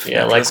believe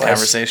after this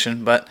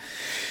conversation. But,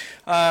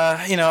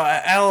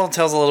 Al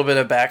tells a little bit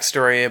of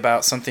backstory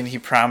about something he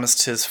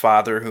promised his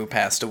father who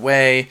passed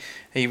away.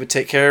 He would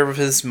take care of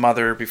his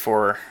mother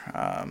before,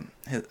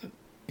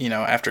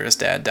 after his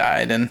dad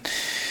died. And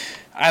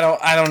I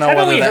don't know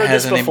whether that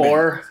has any...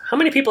 before. How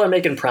many people are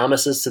making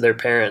promises to their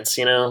parents,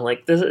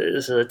 Like, this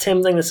is a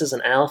Tim thing, this is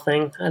an Al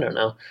thing? I don't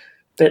know.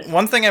 But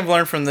one thing I've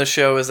learned from this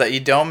show is that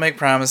you don't make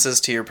promises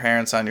to your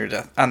parents on their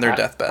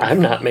deathbed. I'm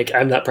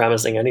not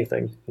promising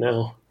anything.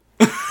 No.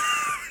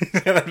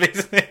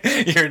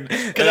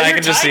 I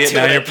can just see it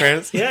now. Your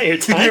parents, you're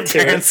tied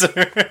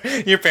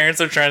your parents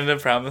are trying to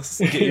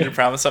get you to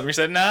promise something. You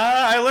said, "Nah,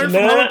 I learned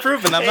from home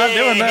improvement. I'm not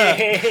doing that."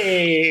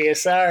 Hey,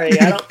 sorry,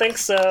 I don't think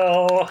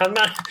so. I'm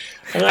not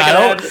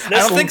I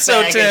don't think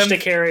so, Tim. To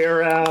carry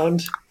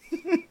around.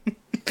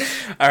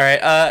 All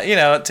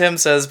right, Tim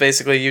says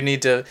basically you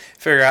need to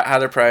figure out how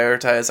to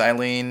prioritize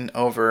Eileen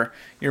over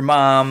your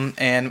mom,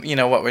 and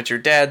what would your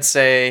dad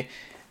say?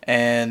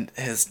 And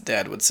his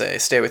dad would say,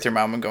 stay with your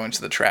mom and go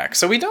into the track.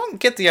 So we don't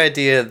get the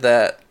idea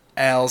that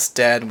Al's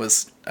dad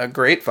was a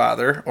great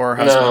father or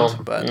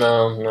husband.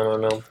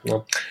 No.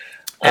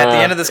 At the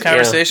end of this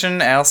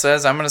conversation, Al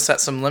says, I'm going to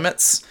set some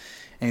limits,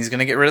 and he's going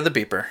to get rid of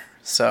the beeper.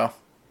 So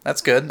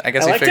that's good. I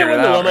guess he figured it out. I liked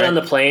it when the woman on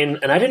the plane,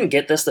 and I didn't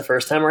get this the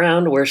first time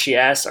around, where she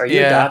asked, are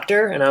you a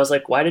doctor? And I was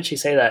like, why did she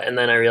say that? And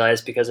then I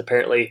realized because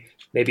apparently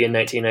maybe in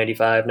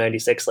 1995,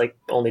 96,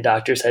 only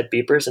doctors had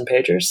beepers and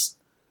pagers.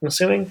 I'm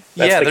assuming.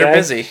 They're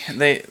busy.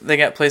 They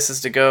got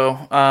places to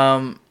go.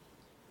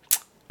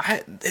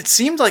 It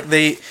seemed like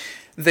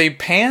they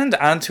panned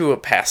onto a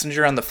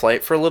passenger on the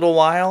flight for a little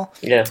while.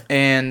 Yeah.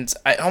 And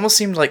it almost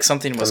seemed like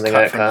something was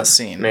cut from the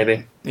scene.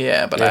 Maybe.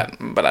 Yeah, but I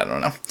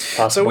don't know.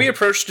 Possible. So we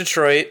approached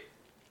Detroit.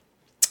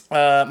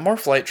 More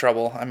flight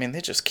trouble. I mean,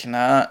 they just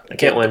cannot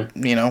win.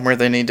 Where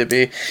they need to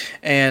be.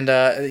 And,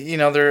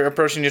 they're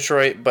approaching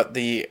Detroit, but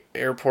the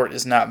airport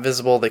is not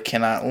visible. They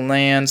cannot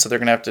land, so they're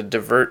going to have to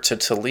divert to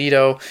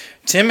Toledo.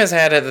 Tim has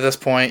had it at this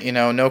point,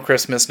 no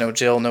Christmas, no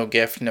Jill, no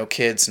gift, no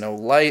kids, no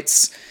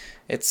lights.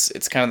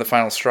 It's kind of the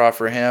final straw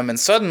for him. And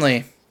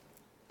suddenly,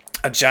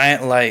 a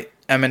giant light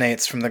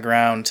emanates from the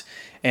ground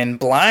and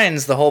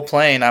blinds the whole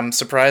plane. I'm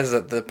surprised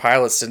that the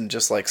pilots didn't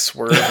just,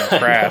 swerve and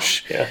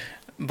crash. Yeah.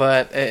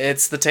 But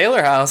it's the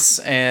Taylor house,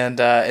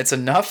 and it's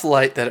enough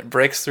light that it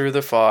breaks through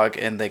the fog,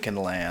 and they can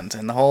land.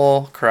 And the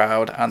whole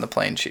crowd on the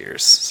plane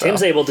cheers. So.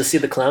 Tim's able to see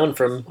the clown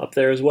from up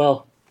there as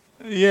well.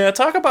 Yeah,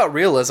 talk about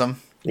realism.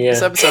 Yeah.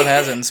 This episode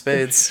has it in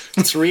spades.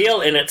 It's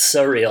real, and it's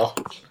surreal.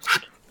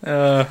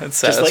 It's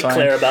satisfying. Just like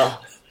Clarabelle.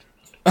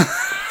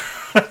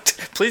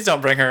 Please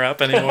don't bring her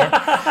up anymore.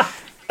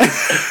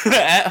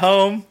 At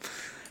home,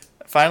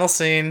 final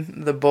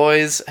scene. The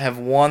boys have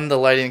won the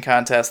lighting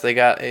contest. They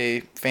got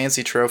a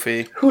fancy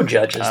trophy. Who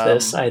judges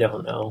this? I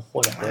don't know.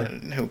 Whatever.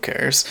 Who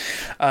cares?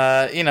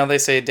 They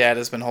say Dad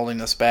has been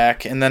holding us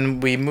back. And then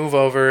we move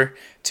over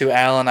to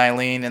Al and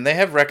Eileen, and they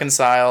have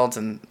reconciled,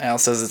 and Al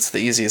says it's the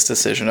easiest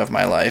decision of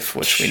my life,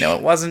 which we know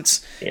it wasn't.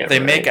 Yeah, they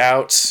make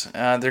out.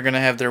 They're going to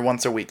have their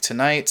once a week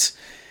tonight.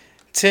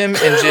 Tim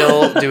and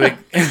Jill do a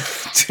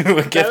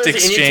gift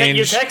exchange.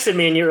 You texted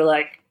me and you were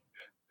like,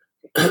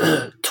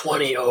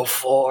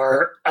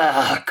 2004.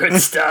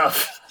 Good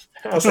stuff.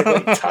 I was like,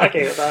 what are you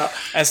talking about?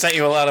 I sent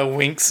you a lot of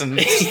winks and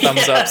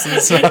thumbs ups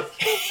and stuff.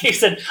 He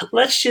said,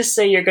 let's just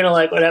say you're going to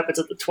like what happens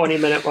at the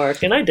 20-minute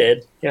mark. And I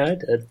did. Yeah, I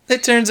did.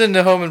 It turns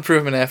into Home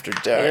Improvement After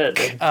Dark. Yeah, it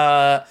did.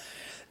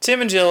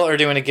 Tim and Jill are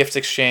doing a gift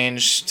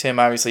exchange. Tim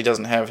obviously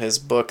doesn't have his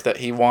book that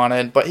he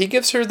wanted, but he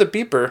gives her the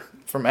beeper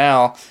from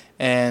Al.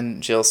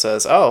 And Jill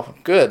says, oh,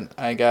 good.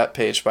 I got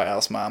paged by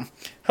Al's mom.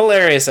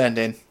 Hilarious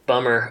ending.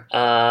 Bummer.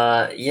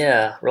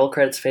 Yeah. Roll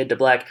credits fade to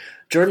black.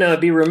 Jordan, I would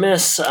be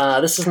remiss.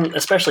 This isn't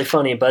especially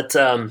funny, but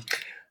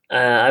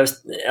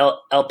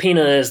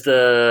Alpina is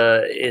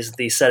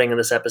the setting of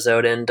this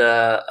episode, and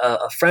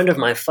a friend of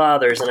my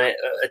father's, and a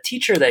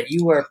teacher that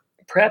you are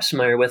perhaps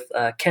familiar with,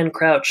 Ken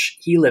Crouch.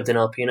 He lived in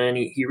Alpina, and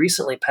he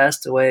recently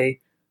passed away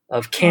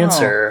of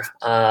cancer.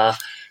 Oh.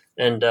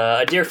 And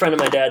a dear friend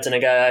of my dad's and a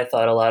guy I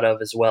thought a lot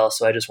of as well.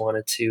 So I just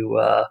wanted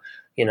to,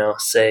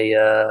 say,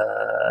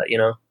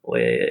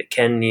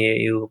 Ken,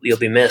 you'll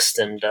be missed.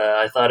 And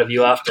I thought of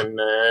you often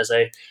as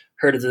I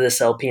heard of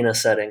this Alpina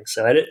setting.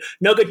 So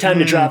no good time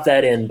to drop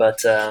that in,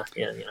 but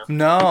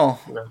No.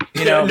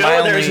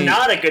 There's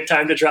not a good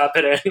time to drop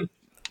it in.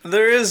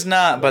 There is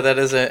not, but that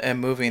is a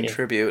moving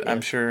tribute. Yeah. I'm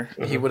sure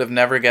he would have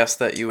never guessed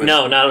that you would.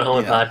 No, not on Home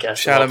and Podcast.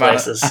 Shout him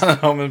out on a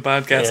Home and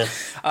Podcast.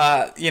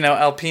 Yeah.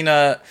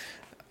 Alpina.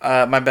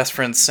 My best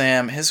friend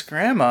Sam, his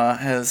grandma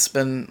has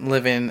been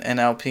living in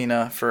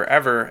Alpina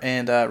forever,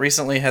 and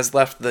recently has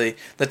left the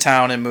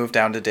town and moved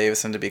down to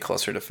Davison to be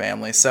closer to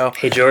family. So,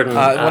 hey Jordan,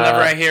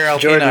 whenever I hear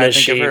Alpina, Jordan, I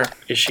think of her.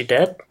 Is she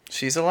dead?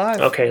 She's alive.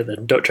 Okay,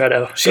 then don't try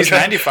to. She's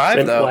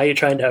 95 though. Why are you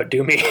trying to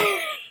outdo me?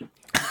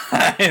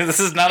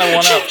 This is not a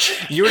one-up.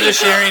 You were just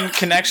sharing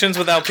connections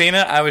with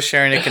Alpina. I was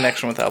sharing a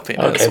connection with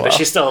Alpina as well. But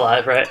she's still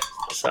alive, right?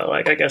 So,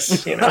 I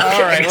guess All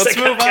right, let's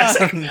move on.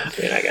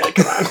 I gotta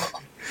come on.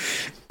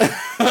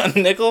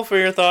 Nickel, for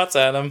your thoughts,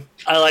 Adam.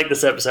 I like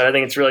this episode. I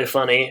think it's really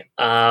funny.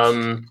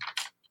 The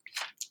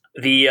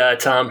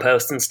Tom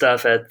Post and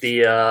stuff at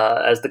the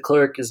as the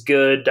clerk is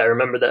good. I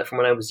remember that from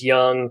when I was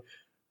young.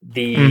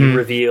 The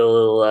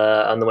reveal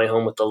on the way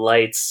home with the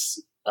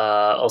lights,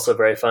 also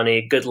very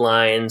funny. Good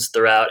lines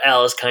throughout.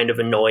 Al is kind of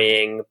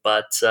annoying,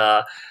 but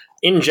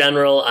in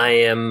general,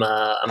 I'm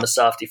a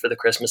softie for the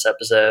Christmas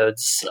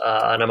episodes,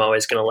 and I'm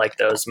always going to like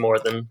those more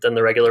than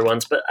the regular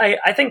ones. But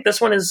I think this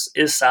one is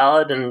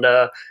solid, and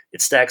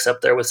it stacks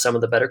up there with some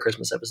of the better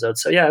Christmas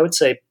episodes. So yeah, I would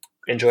say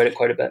enjoyed it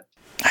quite a bit.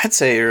 I'd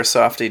say you're a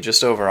softie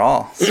just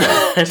overall. So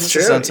That's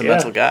true. A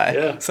sentimental guy.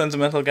 Yeah.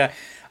 Sentimental guy.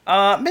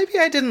 Maybe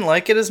I didn't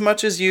like it as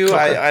much as you.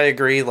 Okay. I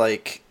agree.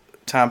 Like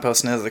Tom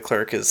Poston as the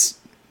clerk is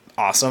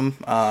awesome.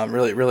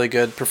 Really, really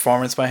good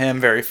performance by him.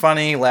 Very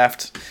funny.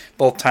 Laughed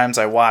both times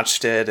I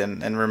watched it,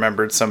 and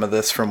remembered some of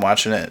this from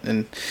watching it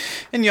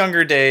in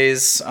younger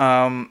days.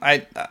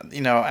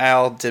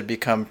 Al did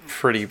become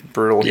pretty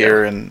brutal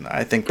here, and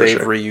I think they've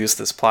reused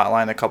this plot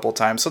line a couple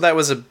times, so that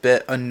was a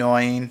bit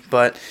annoying.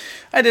 But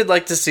I did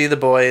like to see the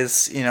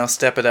boys,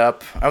 step it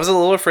up. I was a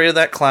little afraid of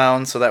that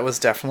clown, so that was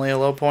definitely a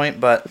low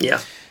point. But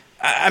yeah,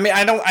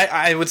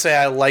 I would say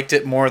I liked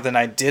it more than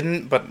I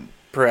didn't, but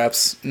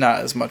perhaps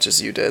not as much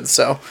as you did.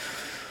 So,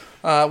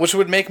 which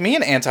would make me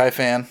an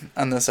anti-fan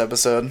on this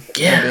episode.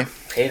 Yeah, maybe.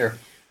 Hater.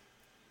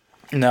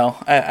 No,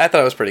 I thought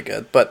it was pretty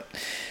good. But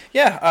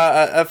yeah,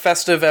 a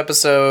festive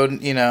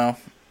episode, a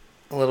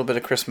little bit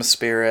of Christmas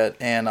spirit,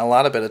 and a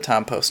lot of bit of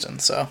Tom Poston.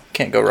 So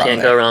can't go wrong there.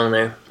 Can't go wrong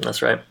there.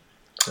 That's right.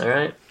 All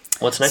right.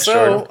 What's next,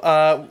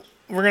 Jordan?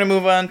 We're going to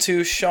move on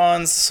to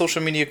Sean's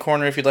social media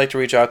corner. If you'd like to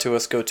reach out to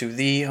us, go to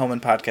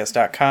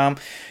thehomeandpodcast.com.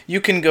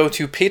 You can go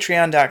to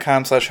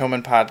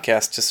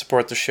patreon.com/homeandpodcast to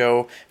support the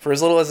show for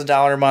as little as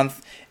 $1 a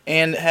month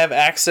and have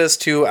access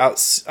to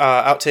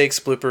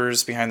outtakes,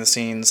 bloopers, behind the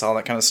scenes, all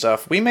that kind of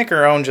stuff. We make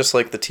our own just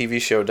like the TV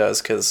show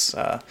does because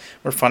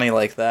we're funny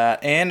like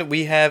that. And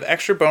we have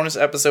extra bonus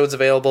episodes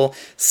available,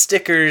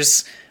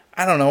 stickers.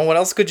 I don't know. What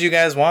else could you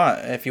guys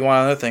want? If you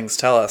want other things,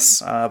 tell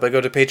us. But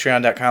go to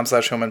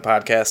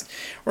patreon.com/homeandpodcast.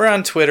 We're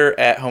on Twitter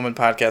at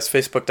homeandpodcast,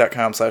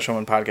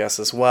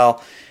 facebook.com/homeandpodcast as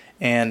well.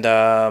 And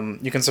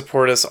you can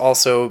support us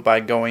also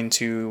by going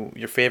to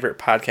your favorite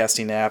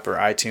podcasting app or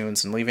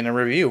iTunes and leaving a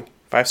review.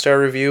 5-star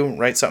review.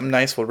 Write something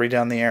nice. We'll read it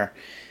on the air.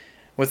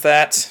 With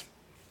that,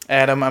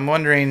 Adam, I'm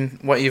wondering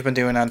what you've been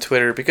doing on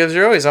Twitter because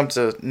you're always up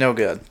to no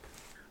good.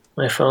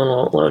 My phone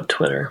won't load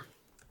Twitter.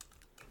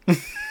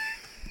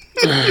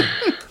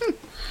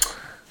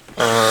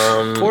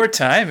 Poor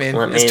timing.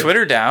 Is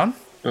Twitter down?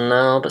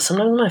 No, but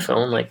sometimes my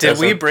phone Did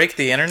we break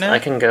the internet? I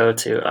can go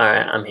to. All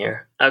right, I'm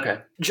here. Okay,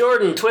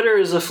 Jordan, Twitter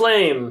is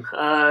aflame.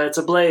 It's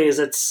ablaze.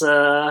 It's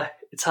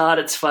hot.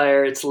 It's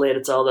fire. It's lit.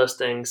 It's all those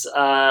things.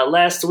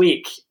 Last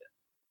week,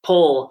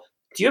 poll.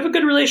 Do you have a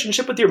good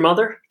relationship with your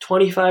mother?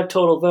 25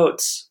 total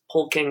votes.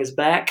 Poll King is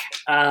back.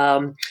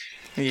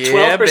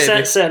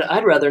 12% said,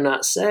 I'd rather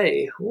not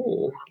say.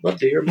 Ooh, love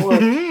to hear more.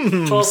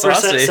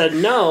 12% said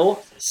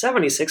no.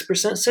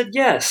 76% said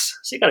yes.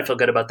 So you got to feel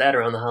good about that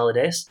around the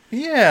holidays.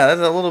 Yeah,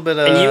 that's a little bit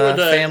of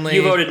family.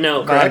 You voted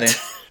no, correct?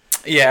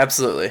 Yeah,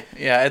 absolutely.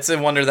 Yeah, it's a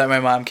wonder that my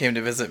mom came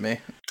to visit me.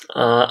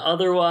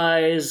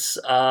 Otherwise,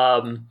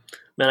 man,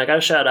 I got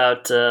to shout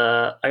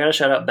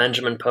out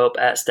Benjamin Pope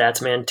at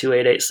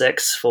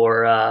Statsman2886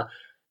 for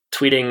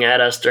tweeting at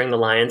us during the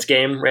Lions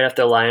game right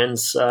after the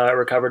Lions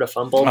recovered a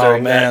fumble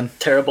during that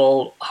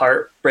terrible,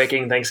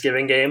 heartbreaking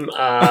Thanksgiving game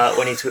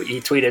when he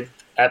tweeted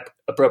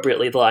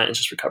appropriately, the Lions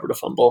just recovered a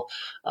fumble.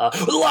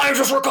 The Lions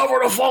just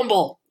recovered a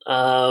fumble!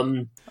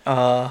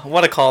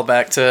 What a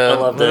callback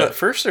to the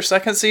first or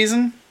second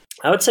season?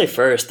 I would say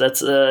first.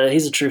 That's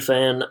he's a true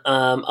fan.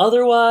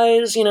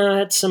 Otherwise, I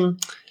had some...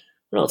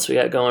 What else we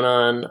got going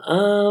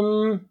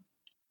on?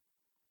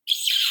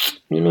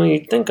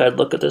 You'd think I'd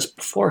look at this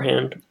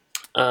beforehand.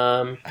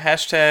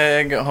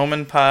 Hashtag Home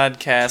and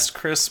Podcast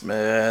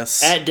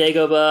Christmas. At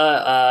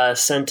Dagoba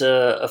sent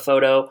a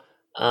photo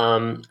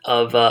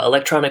of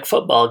electronic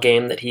football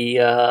game that he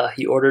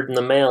ordered in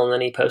the mail, and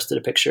then he posted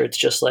a picture. It's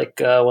just like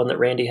one that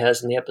Randy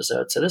has in the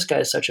episode. So this guy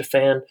is such a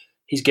fan.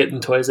 He's getting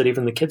toys that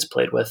even the kids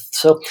played with.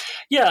 So,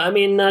 yeah, I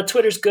mean,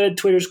 Twitter's good.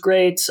 Twitter's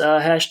great.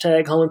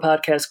 Hashtag Home and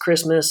Podcast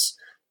Christmas.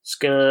 It's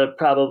going to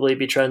probably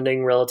be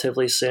trending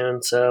relatively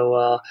soon.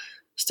 So,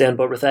 stay on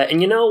board with that.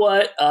 And you know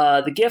what?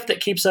 The gift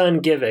that keeps on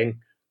giving,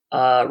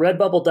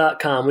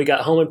 redbubble.com, we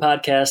got Home and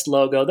Podcast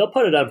logo. They'll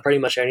put it on pretty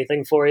much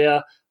anything for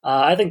you.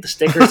 I think the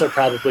stickers are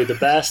probably the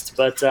best,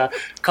 but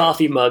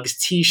coffee mugs,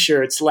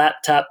 T-shirts,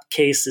 laptop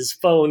cases,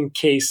 phone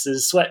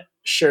cases,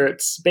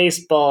 sweatshirts,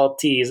 baseball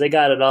tees, they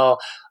got it all.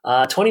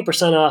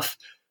 20% off.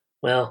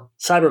 Well,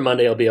 Cyber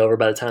Monday will be over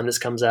by the time this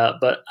comes out,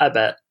 but I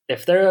bet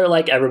if they're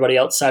like everybody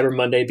else, Cyber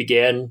Monday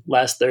began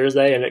last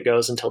Thursday and it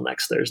goes until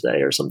next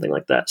Thursday or something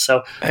like that.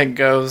 So it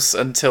goes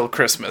until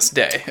Christmas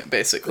Day,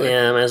 basically.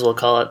 Yeah, I might as well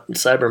call it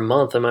Cyber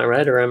Month. Am I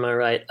right or am I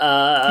right?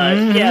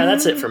 Yeah,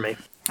 that's it for me.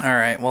 All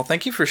right. Well,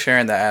 thank you for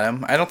sharing that,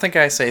 Adam. I don't think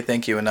I say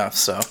thank you enough.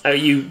 So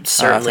you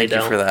certainly don't.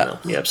 Thank you for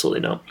that. No, you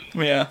absolutely don't.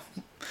 Yeah.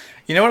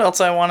 You know what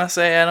else I want to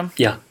say, Adam?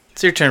 Yeah.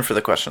 It's your turn for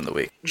the question of the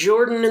week.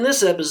 Jordan, in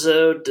this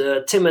episode,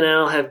 Tim and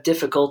Al have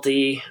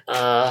difficulty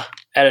at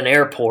an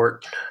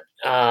airport.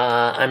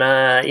 And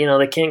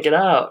they can't get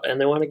out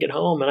and they want to get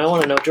home. And I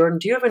want to know, Jordan,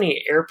 do you have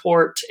any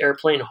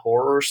airplane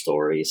horror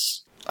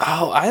stories?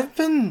 Oh, I've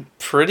been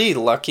pretty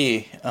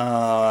lucky.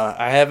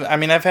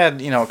 I've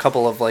had, a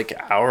couple of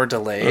hour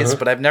delays,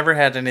 but I've never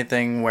had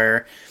anything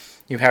where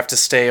you have to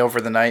stay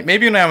over the night.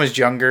 Maybe when I was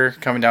younger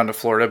coming down to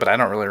Florida, but I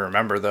don't really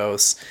remember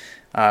those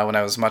when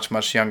I was much,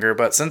 much younger.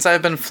 But since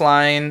I've been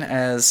flying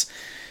as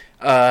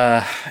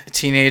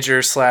teenager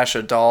 /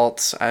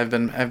 adult, I've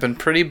been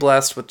pretty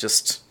blessed with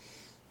just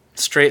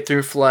straight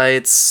through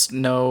flights,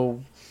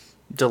 no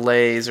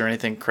delays or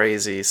anything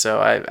crazy. So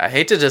I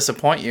hate to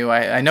disappoint you.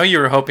 I know you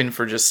were hoping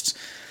for just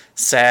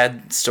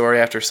sad story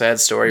after sad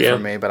story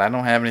from me, but I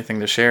don't have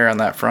anything to share on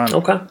that front.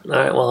 Okay. All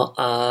right. Well,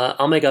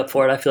 I'll make up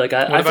for it. I feel like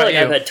I've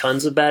had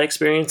tons of bad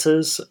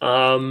experiences.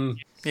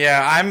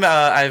 Yeah,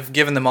 I've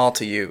given them all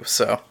to you.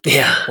 So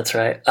yeah, that's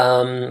right.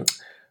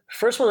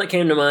 First one that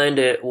came to mind,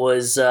 it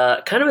was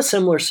kind of a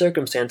similar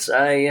circumstance.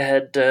 I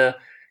had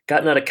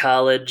gotten out of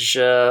college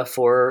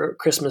for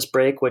Christmas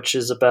break, which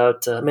is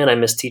about, I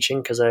miss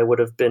teaching because I would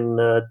have been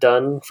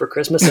done for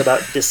Christmas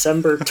about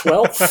December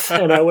 12th,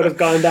 and I would have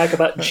gone back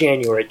about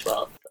January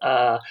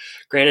 12th.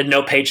 Granted,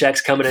 no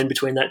paychecks coming in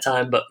between that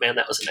time, but man,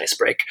 that was a nice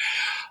break.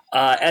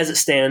 As it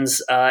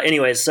stands,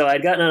 anyways, so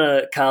I'd gotten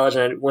out of college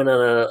and I went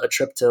on a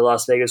trip to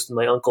Las Vegas with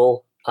my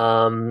uncle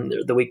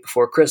the week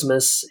before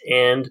Christmas,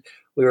 and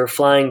we were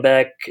flying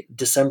back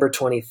December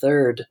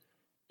 23rd.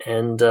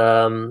 And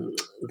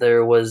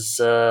there was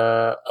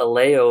a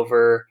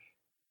layover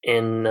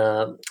in,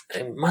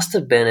 it must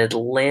have been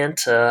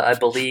Atlanta, I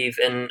believe.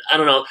 And I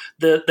don't know,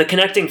 the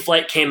connecting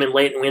flight came in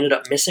late and we ended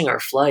up missing our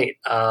flight.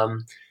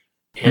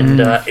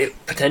 It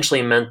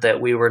potentially meant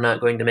that we were not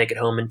going to make it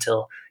home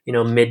until,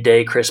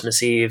 midday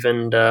Christmas Eve.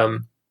 And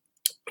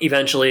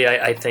eventually,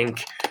 I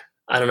think,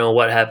 I don't know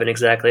what happened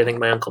exactly. I think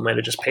my uncle might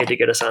have just paid to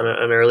get us on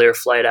an earlier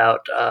flight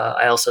out.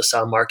 I also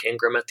saw Mark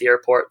Ingram at the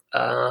airport.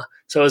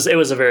 So it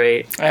was a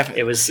very,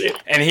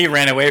 and he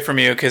ran away from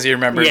you because he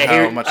remembered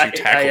how much you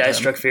tackled him. I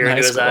struck fear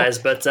into his eyes,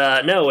 but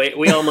no,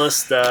 we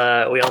almost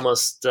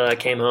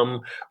came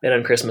home late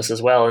on Christmas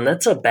as well, and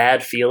that's a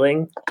bad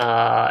feeling.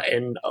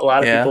 And a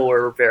lot of people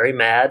were very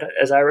mad,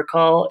 as I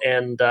recall,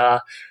 and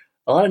a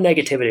lot of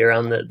negativity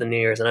around the New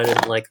Year's, and I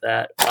didn't like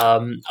that.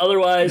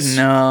 Otherwise,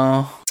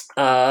 no.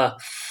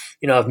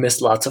 I've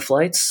missed lots of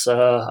flights.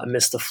 I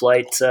missed a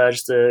flight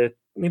just a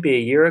maybe a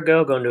year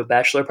ago, going to a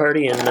bachelor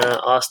party in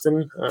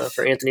Austin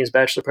for Anthony's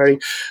bachelor party.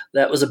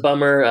 That was a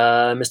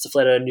bummer. Missed a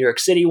flight out of New York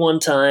City one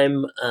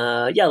time.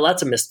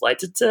 Lots of missed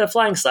flights.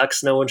 Flying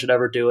sucks. No one should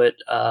ever do it.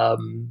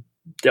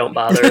 Don't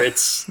bother.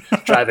 It's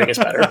driving is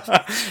better.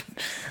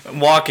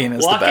 Walking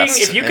is the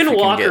best. If you can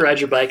walk or ride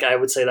your bike, I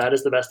would say that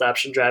is the best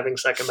option. Driving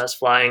second best.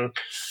 Flying,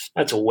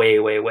 that's way,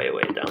 way, way,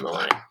 way down the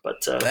line.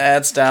 But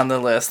that's down the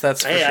list.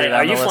 That's for sure.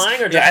 Are you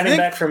flying or driving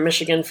back from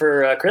Michigan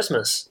for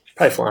Christmas?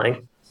 Probably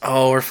flying.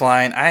 Oh, we're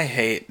flying. I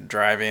hate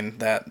driving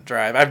that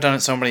drive. I've done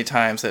it so many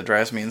times that it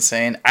drives me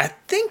insane. I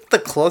think the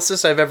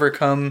closest I've ever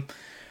come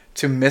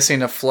to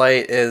missing a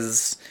flight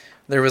is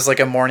there was like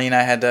a morning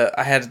I had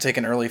to take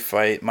an early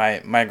flight.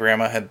 My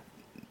grandma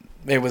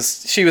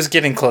she was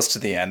getting close to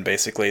the end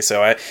basically,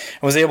 so I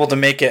was able to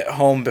make it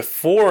home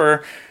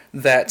before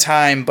that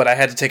time, but I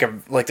had to take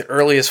the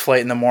earliest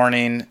flight in the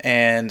morning,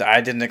 and I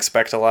didn't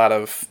expect a lot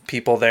of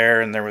people there,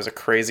 and there was a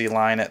crazy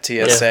line at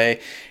TSA,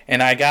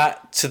 and I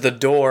got to the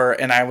door,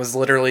 and I was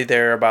literally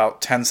there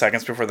about 10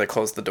 seconds before they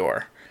closed the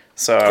door,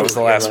 so I was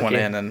the last one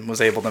in and was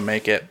able to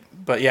make it.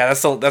 But yeah,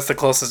 that's the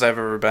closest I've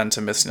ever been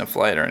to missing a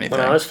flight or anything.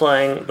 When I was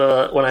flying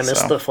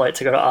missed the flight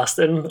to go to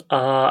Austin,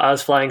 I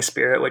was flying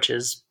Spirit, which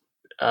is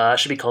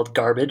should be called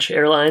Garbage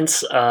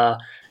Airlines.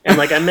 And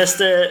I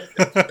missed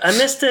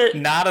it.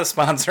 Not a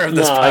sponsor of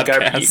this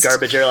podcast.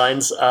 Garbage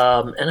Airlines.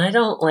 And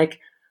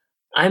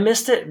I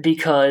missed it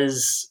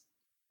because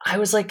I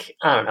was I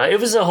don't know. It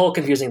was a whole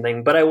confusing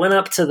thing. But I went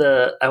up to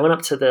the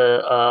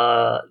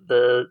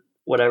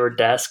whatever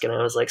desk, and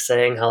I was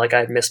saying how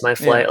I'd missed my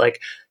flight. Yeah.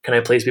 Can I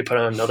please be put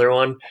on another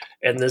one?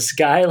 And this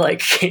guy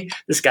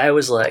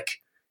was like,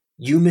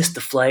 "You missed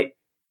the flight.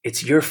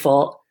 It's your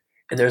fault.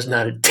 And there's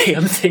not a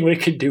damn thing we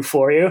could do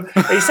for you."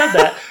 And he said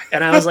that.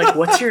 And I was like,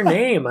 "What's your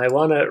name? I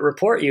want to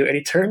report you." And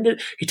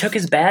he took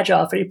his badge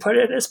off and he put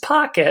it in his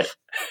pocket.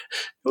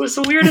 It was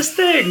the weirdest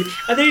thing.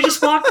 And then he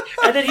just walked,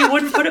 and then he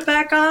wouldn't put it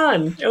back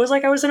on. It was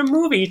like I was in a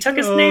movie. He took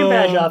his name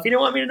badge off. He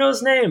didn't want me to know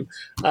his name.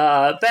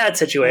 Bad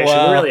situation.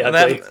 Well, really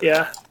ugly.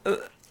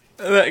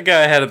 That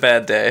guy had a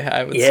bad day,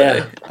 I would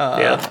say.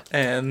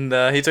 And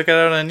he took it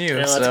out on you.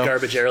 That's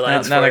Garbage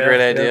Airlines. Not a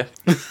great idea.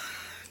 Yeah.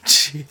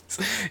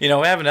 Jeez. We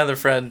have another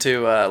friend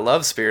who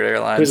loves Spirit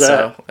Airlines. Who's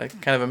that? So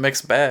kind of a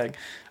mixed bag.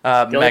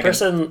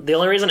 The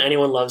only reason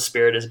anyone loves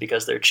Spirit is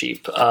because they're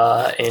cheap,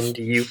 and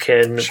you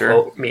can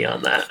quote me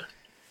on that.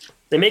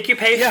 They make you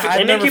pay.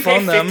 They make you pay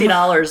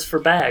 $50 for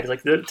bags.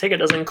 The ticket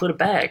doesn't include a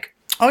bag.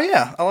 Oh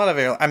yeah, a lot of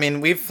airlines. I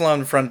mean, we've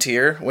flown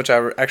Frontier, which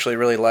I actually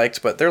really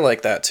liked, but they're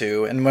like that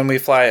too. And when we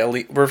fly,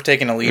 we're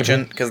taking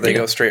Allegiant because they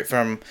go straight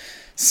from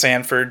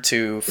Sanford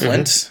to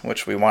Flint,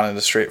 which we wanted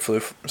a straight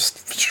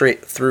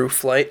through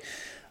flight.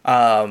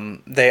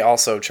 They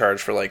also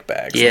charge for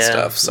bags and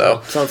stuff.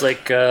 So sounds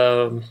like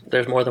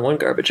there's more than one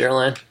garbage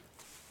airline.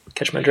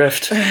 Catch my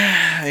drift.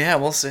 Yeah,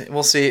 we'll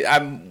see.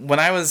 When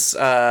I was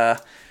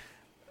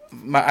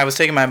I was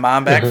taking my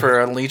mom back for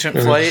an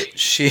Allegiant flight.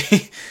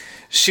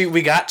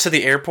 We got to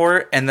the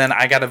airport, and then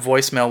I got a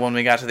voicemail when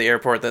we got to the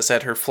airport that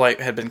said her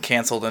flight had been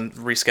canceled and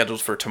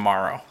rescheduled for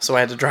tomorrow. So I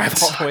had to drive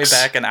all the way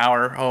back an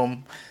hour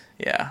home.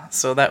 Yeah,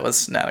 so that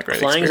was not a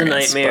great experience.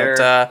 Flying's a nightmare.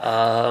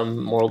 But,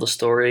 moral of the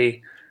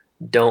story,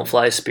 don't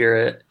fly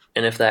Spirit.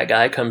 And if that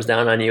guy comes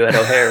down on you at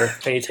O'Hare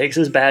and he takes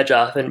his badge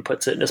off and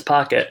puts it in his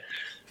pocket,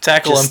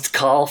 tackle him.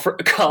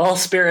 Call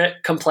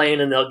Spirit,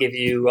 complain, and they'll give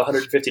you a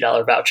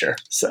 $150 voucher.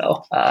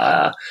 So,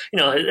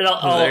 it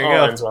all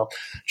ends well.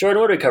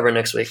 Jordan, what do we cover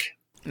next week?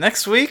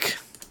 Next week?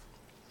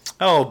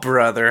 Oh,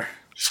 brother.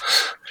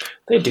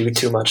 They do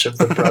too much of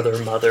the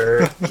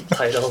brother-mother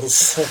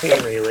titles.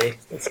 Really.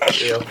 It's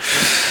not real.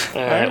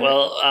 All right,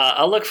 well,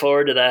 I'll look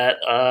forward to that.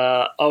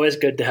 Always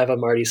good to have a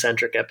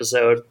Marty-centric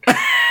episode.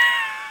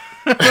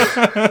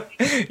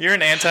 You're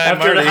an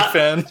anti-Marty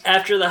fan.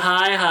 After the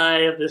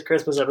high of this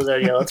Christmas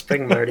episode, let's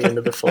bring Marty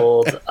into the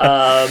fold.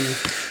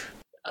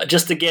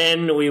 Just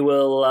again,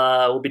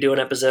 we'll be doing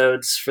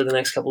episodes for the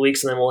next couple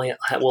weeks, and then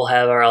we'll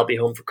have our I'll Be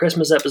Home for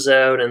Christmas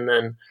episode, and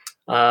then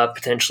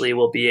potentially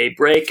will be a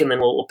break, and then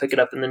we'll pick it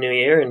up in the new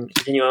year and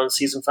continue on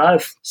season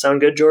 5. Sound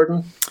good,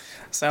 Jordan?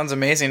 Sounds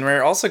amazing.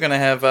 We're also going to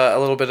have a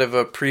little bit of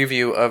a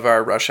preview of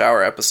our Rush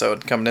Hour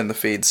episode coming in the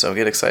feed, so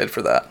get excited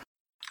for that.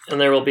 And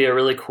there will be a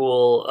really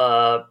cool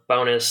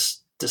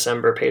bonus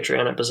December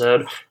Patreon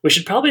episode. We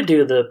should probably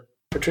do the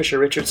Patricia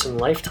Richardson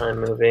Lifetime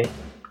movie.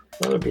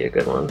 That would be a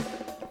good one.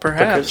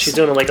 Perhaps. She's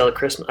doing a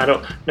Christmas. I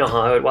don't know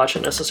how I would watch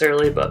it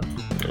necessarily, but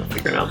I'll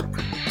figure it out.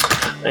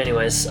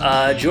 Anyways,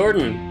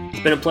 Jordan, it's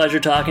been a pleasure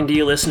talking to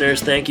you,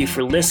 listeners. Thank you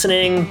for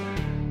listening.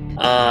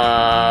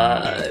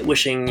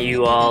 Wishing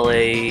you all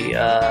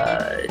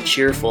a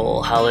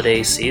cheerful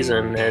holiday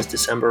season as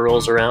December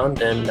rolls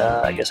around, and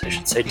I guess I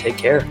should say take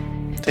care.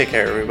 Take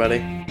care,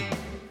 everybody.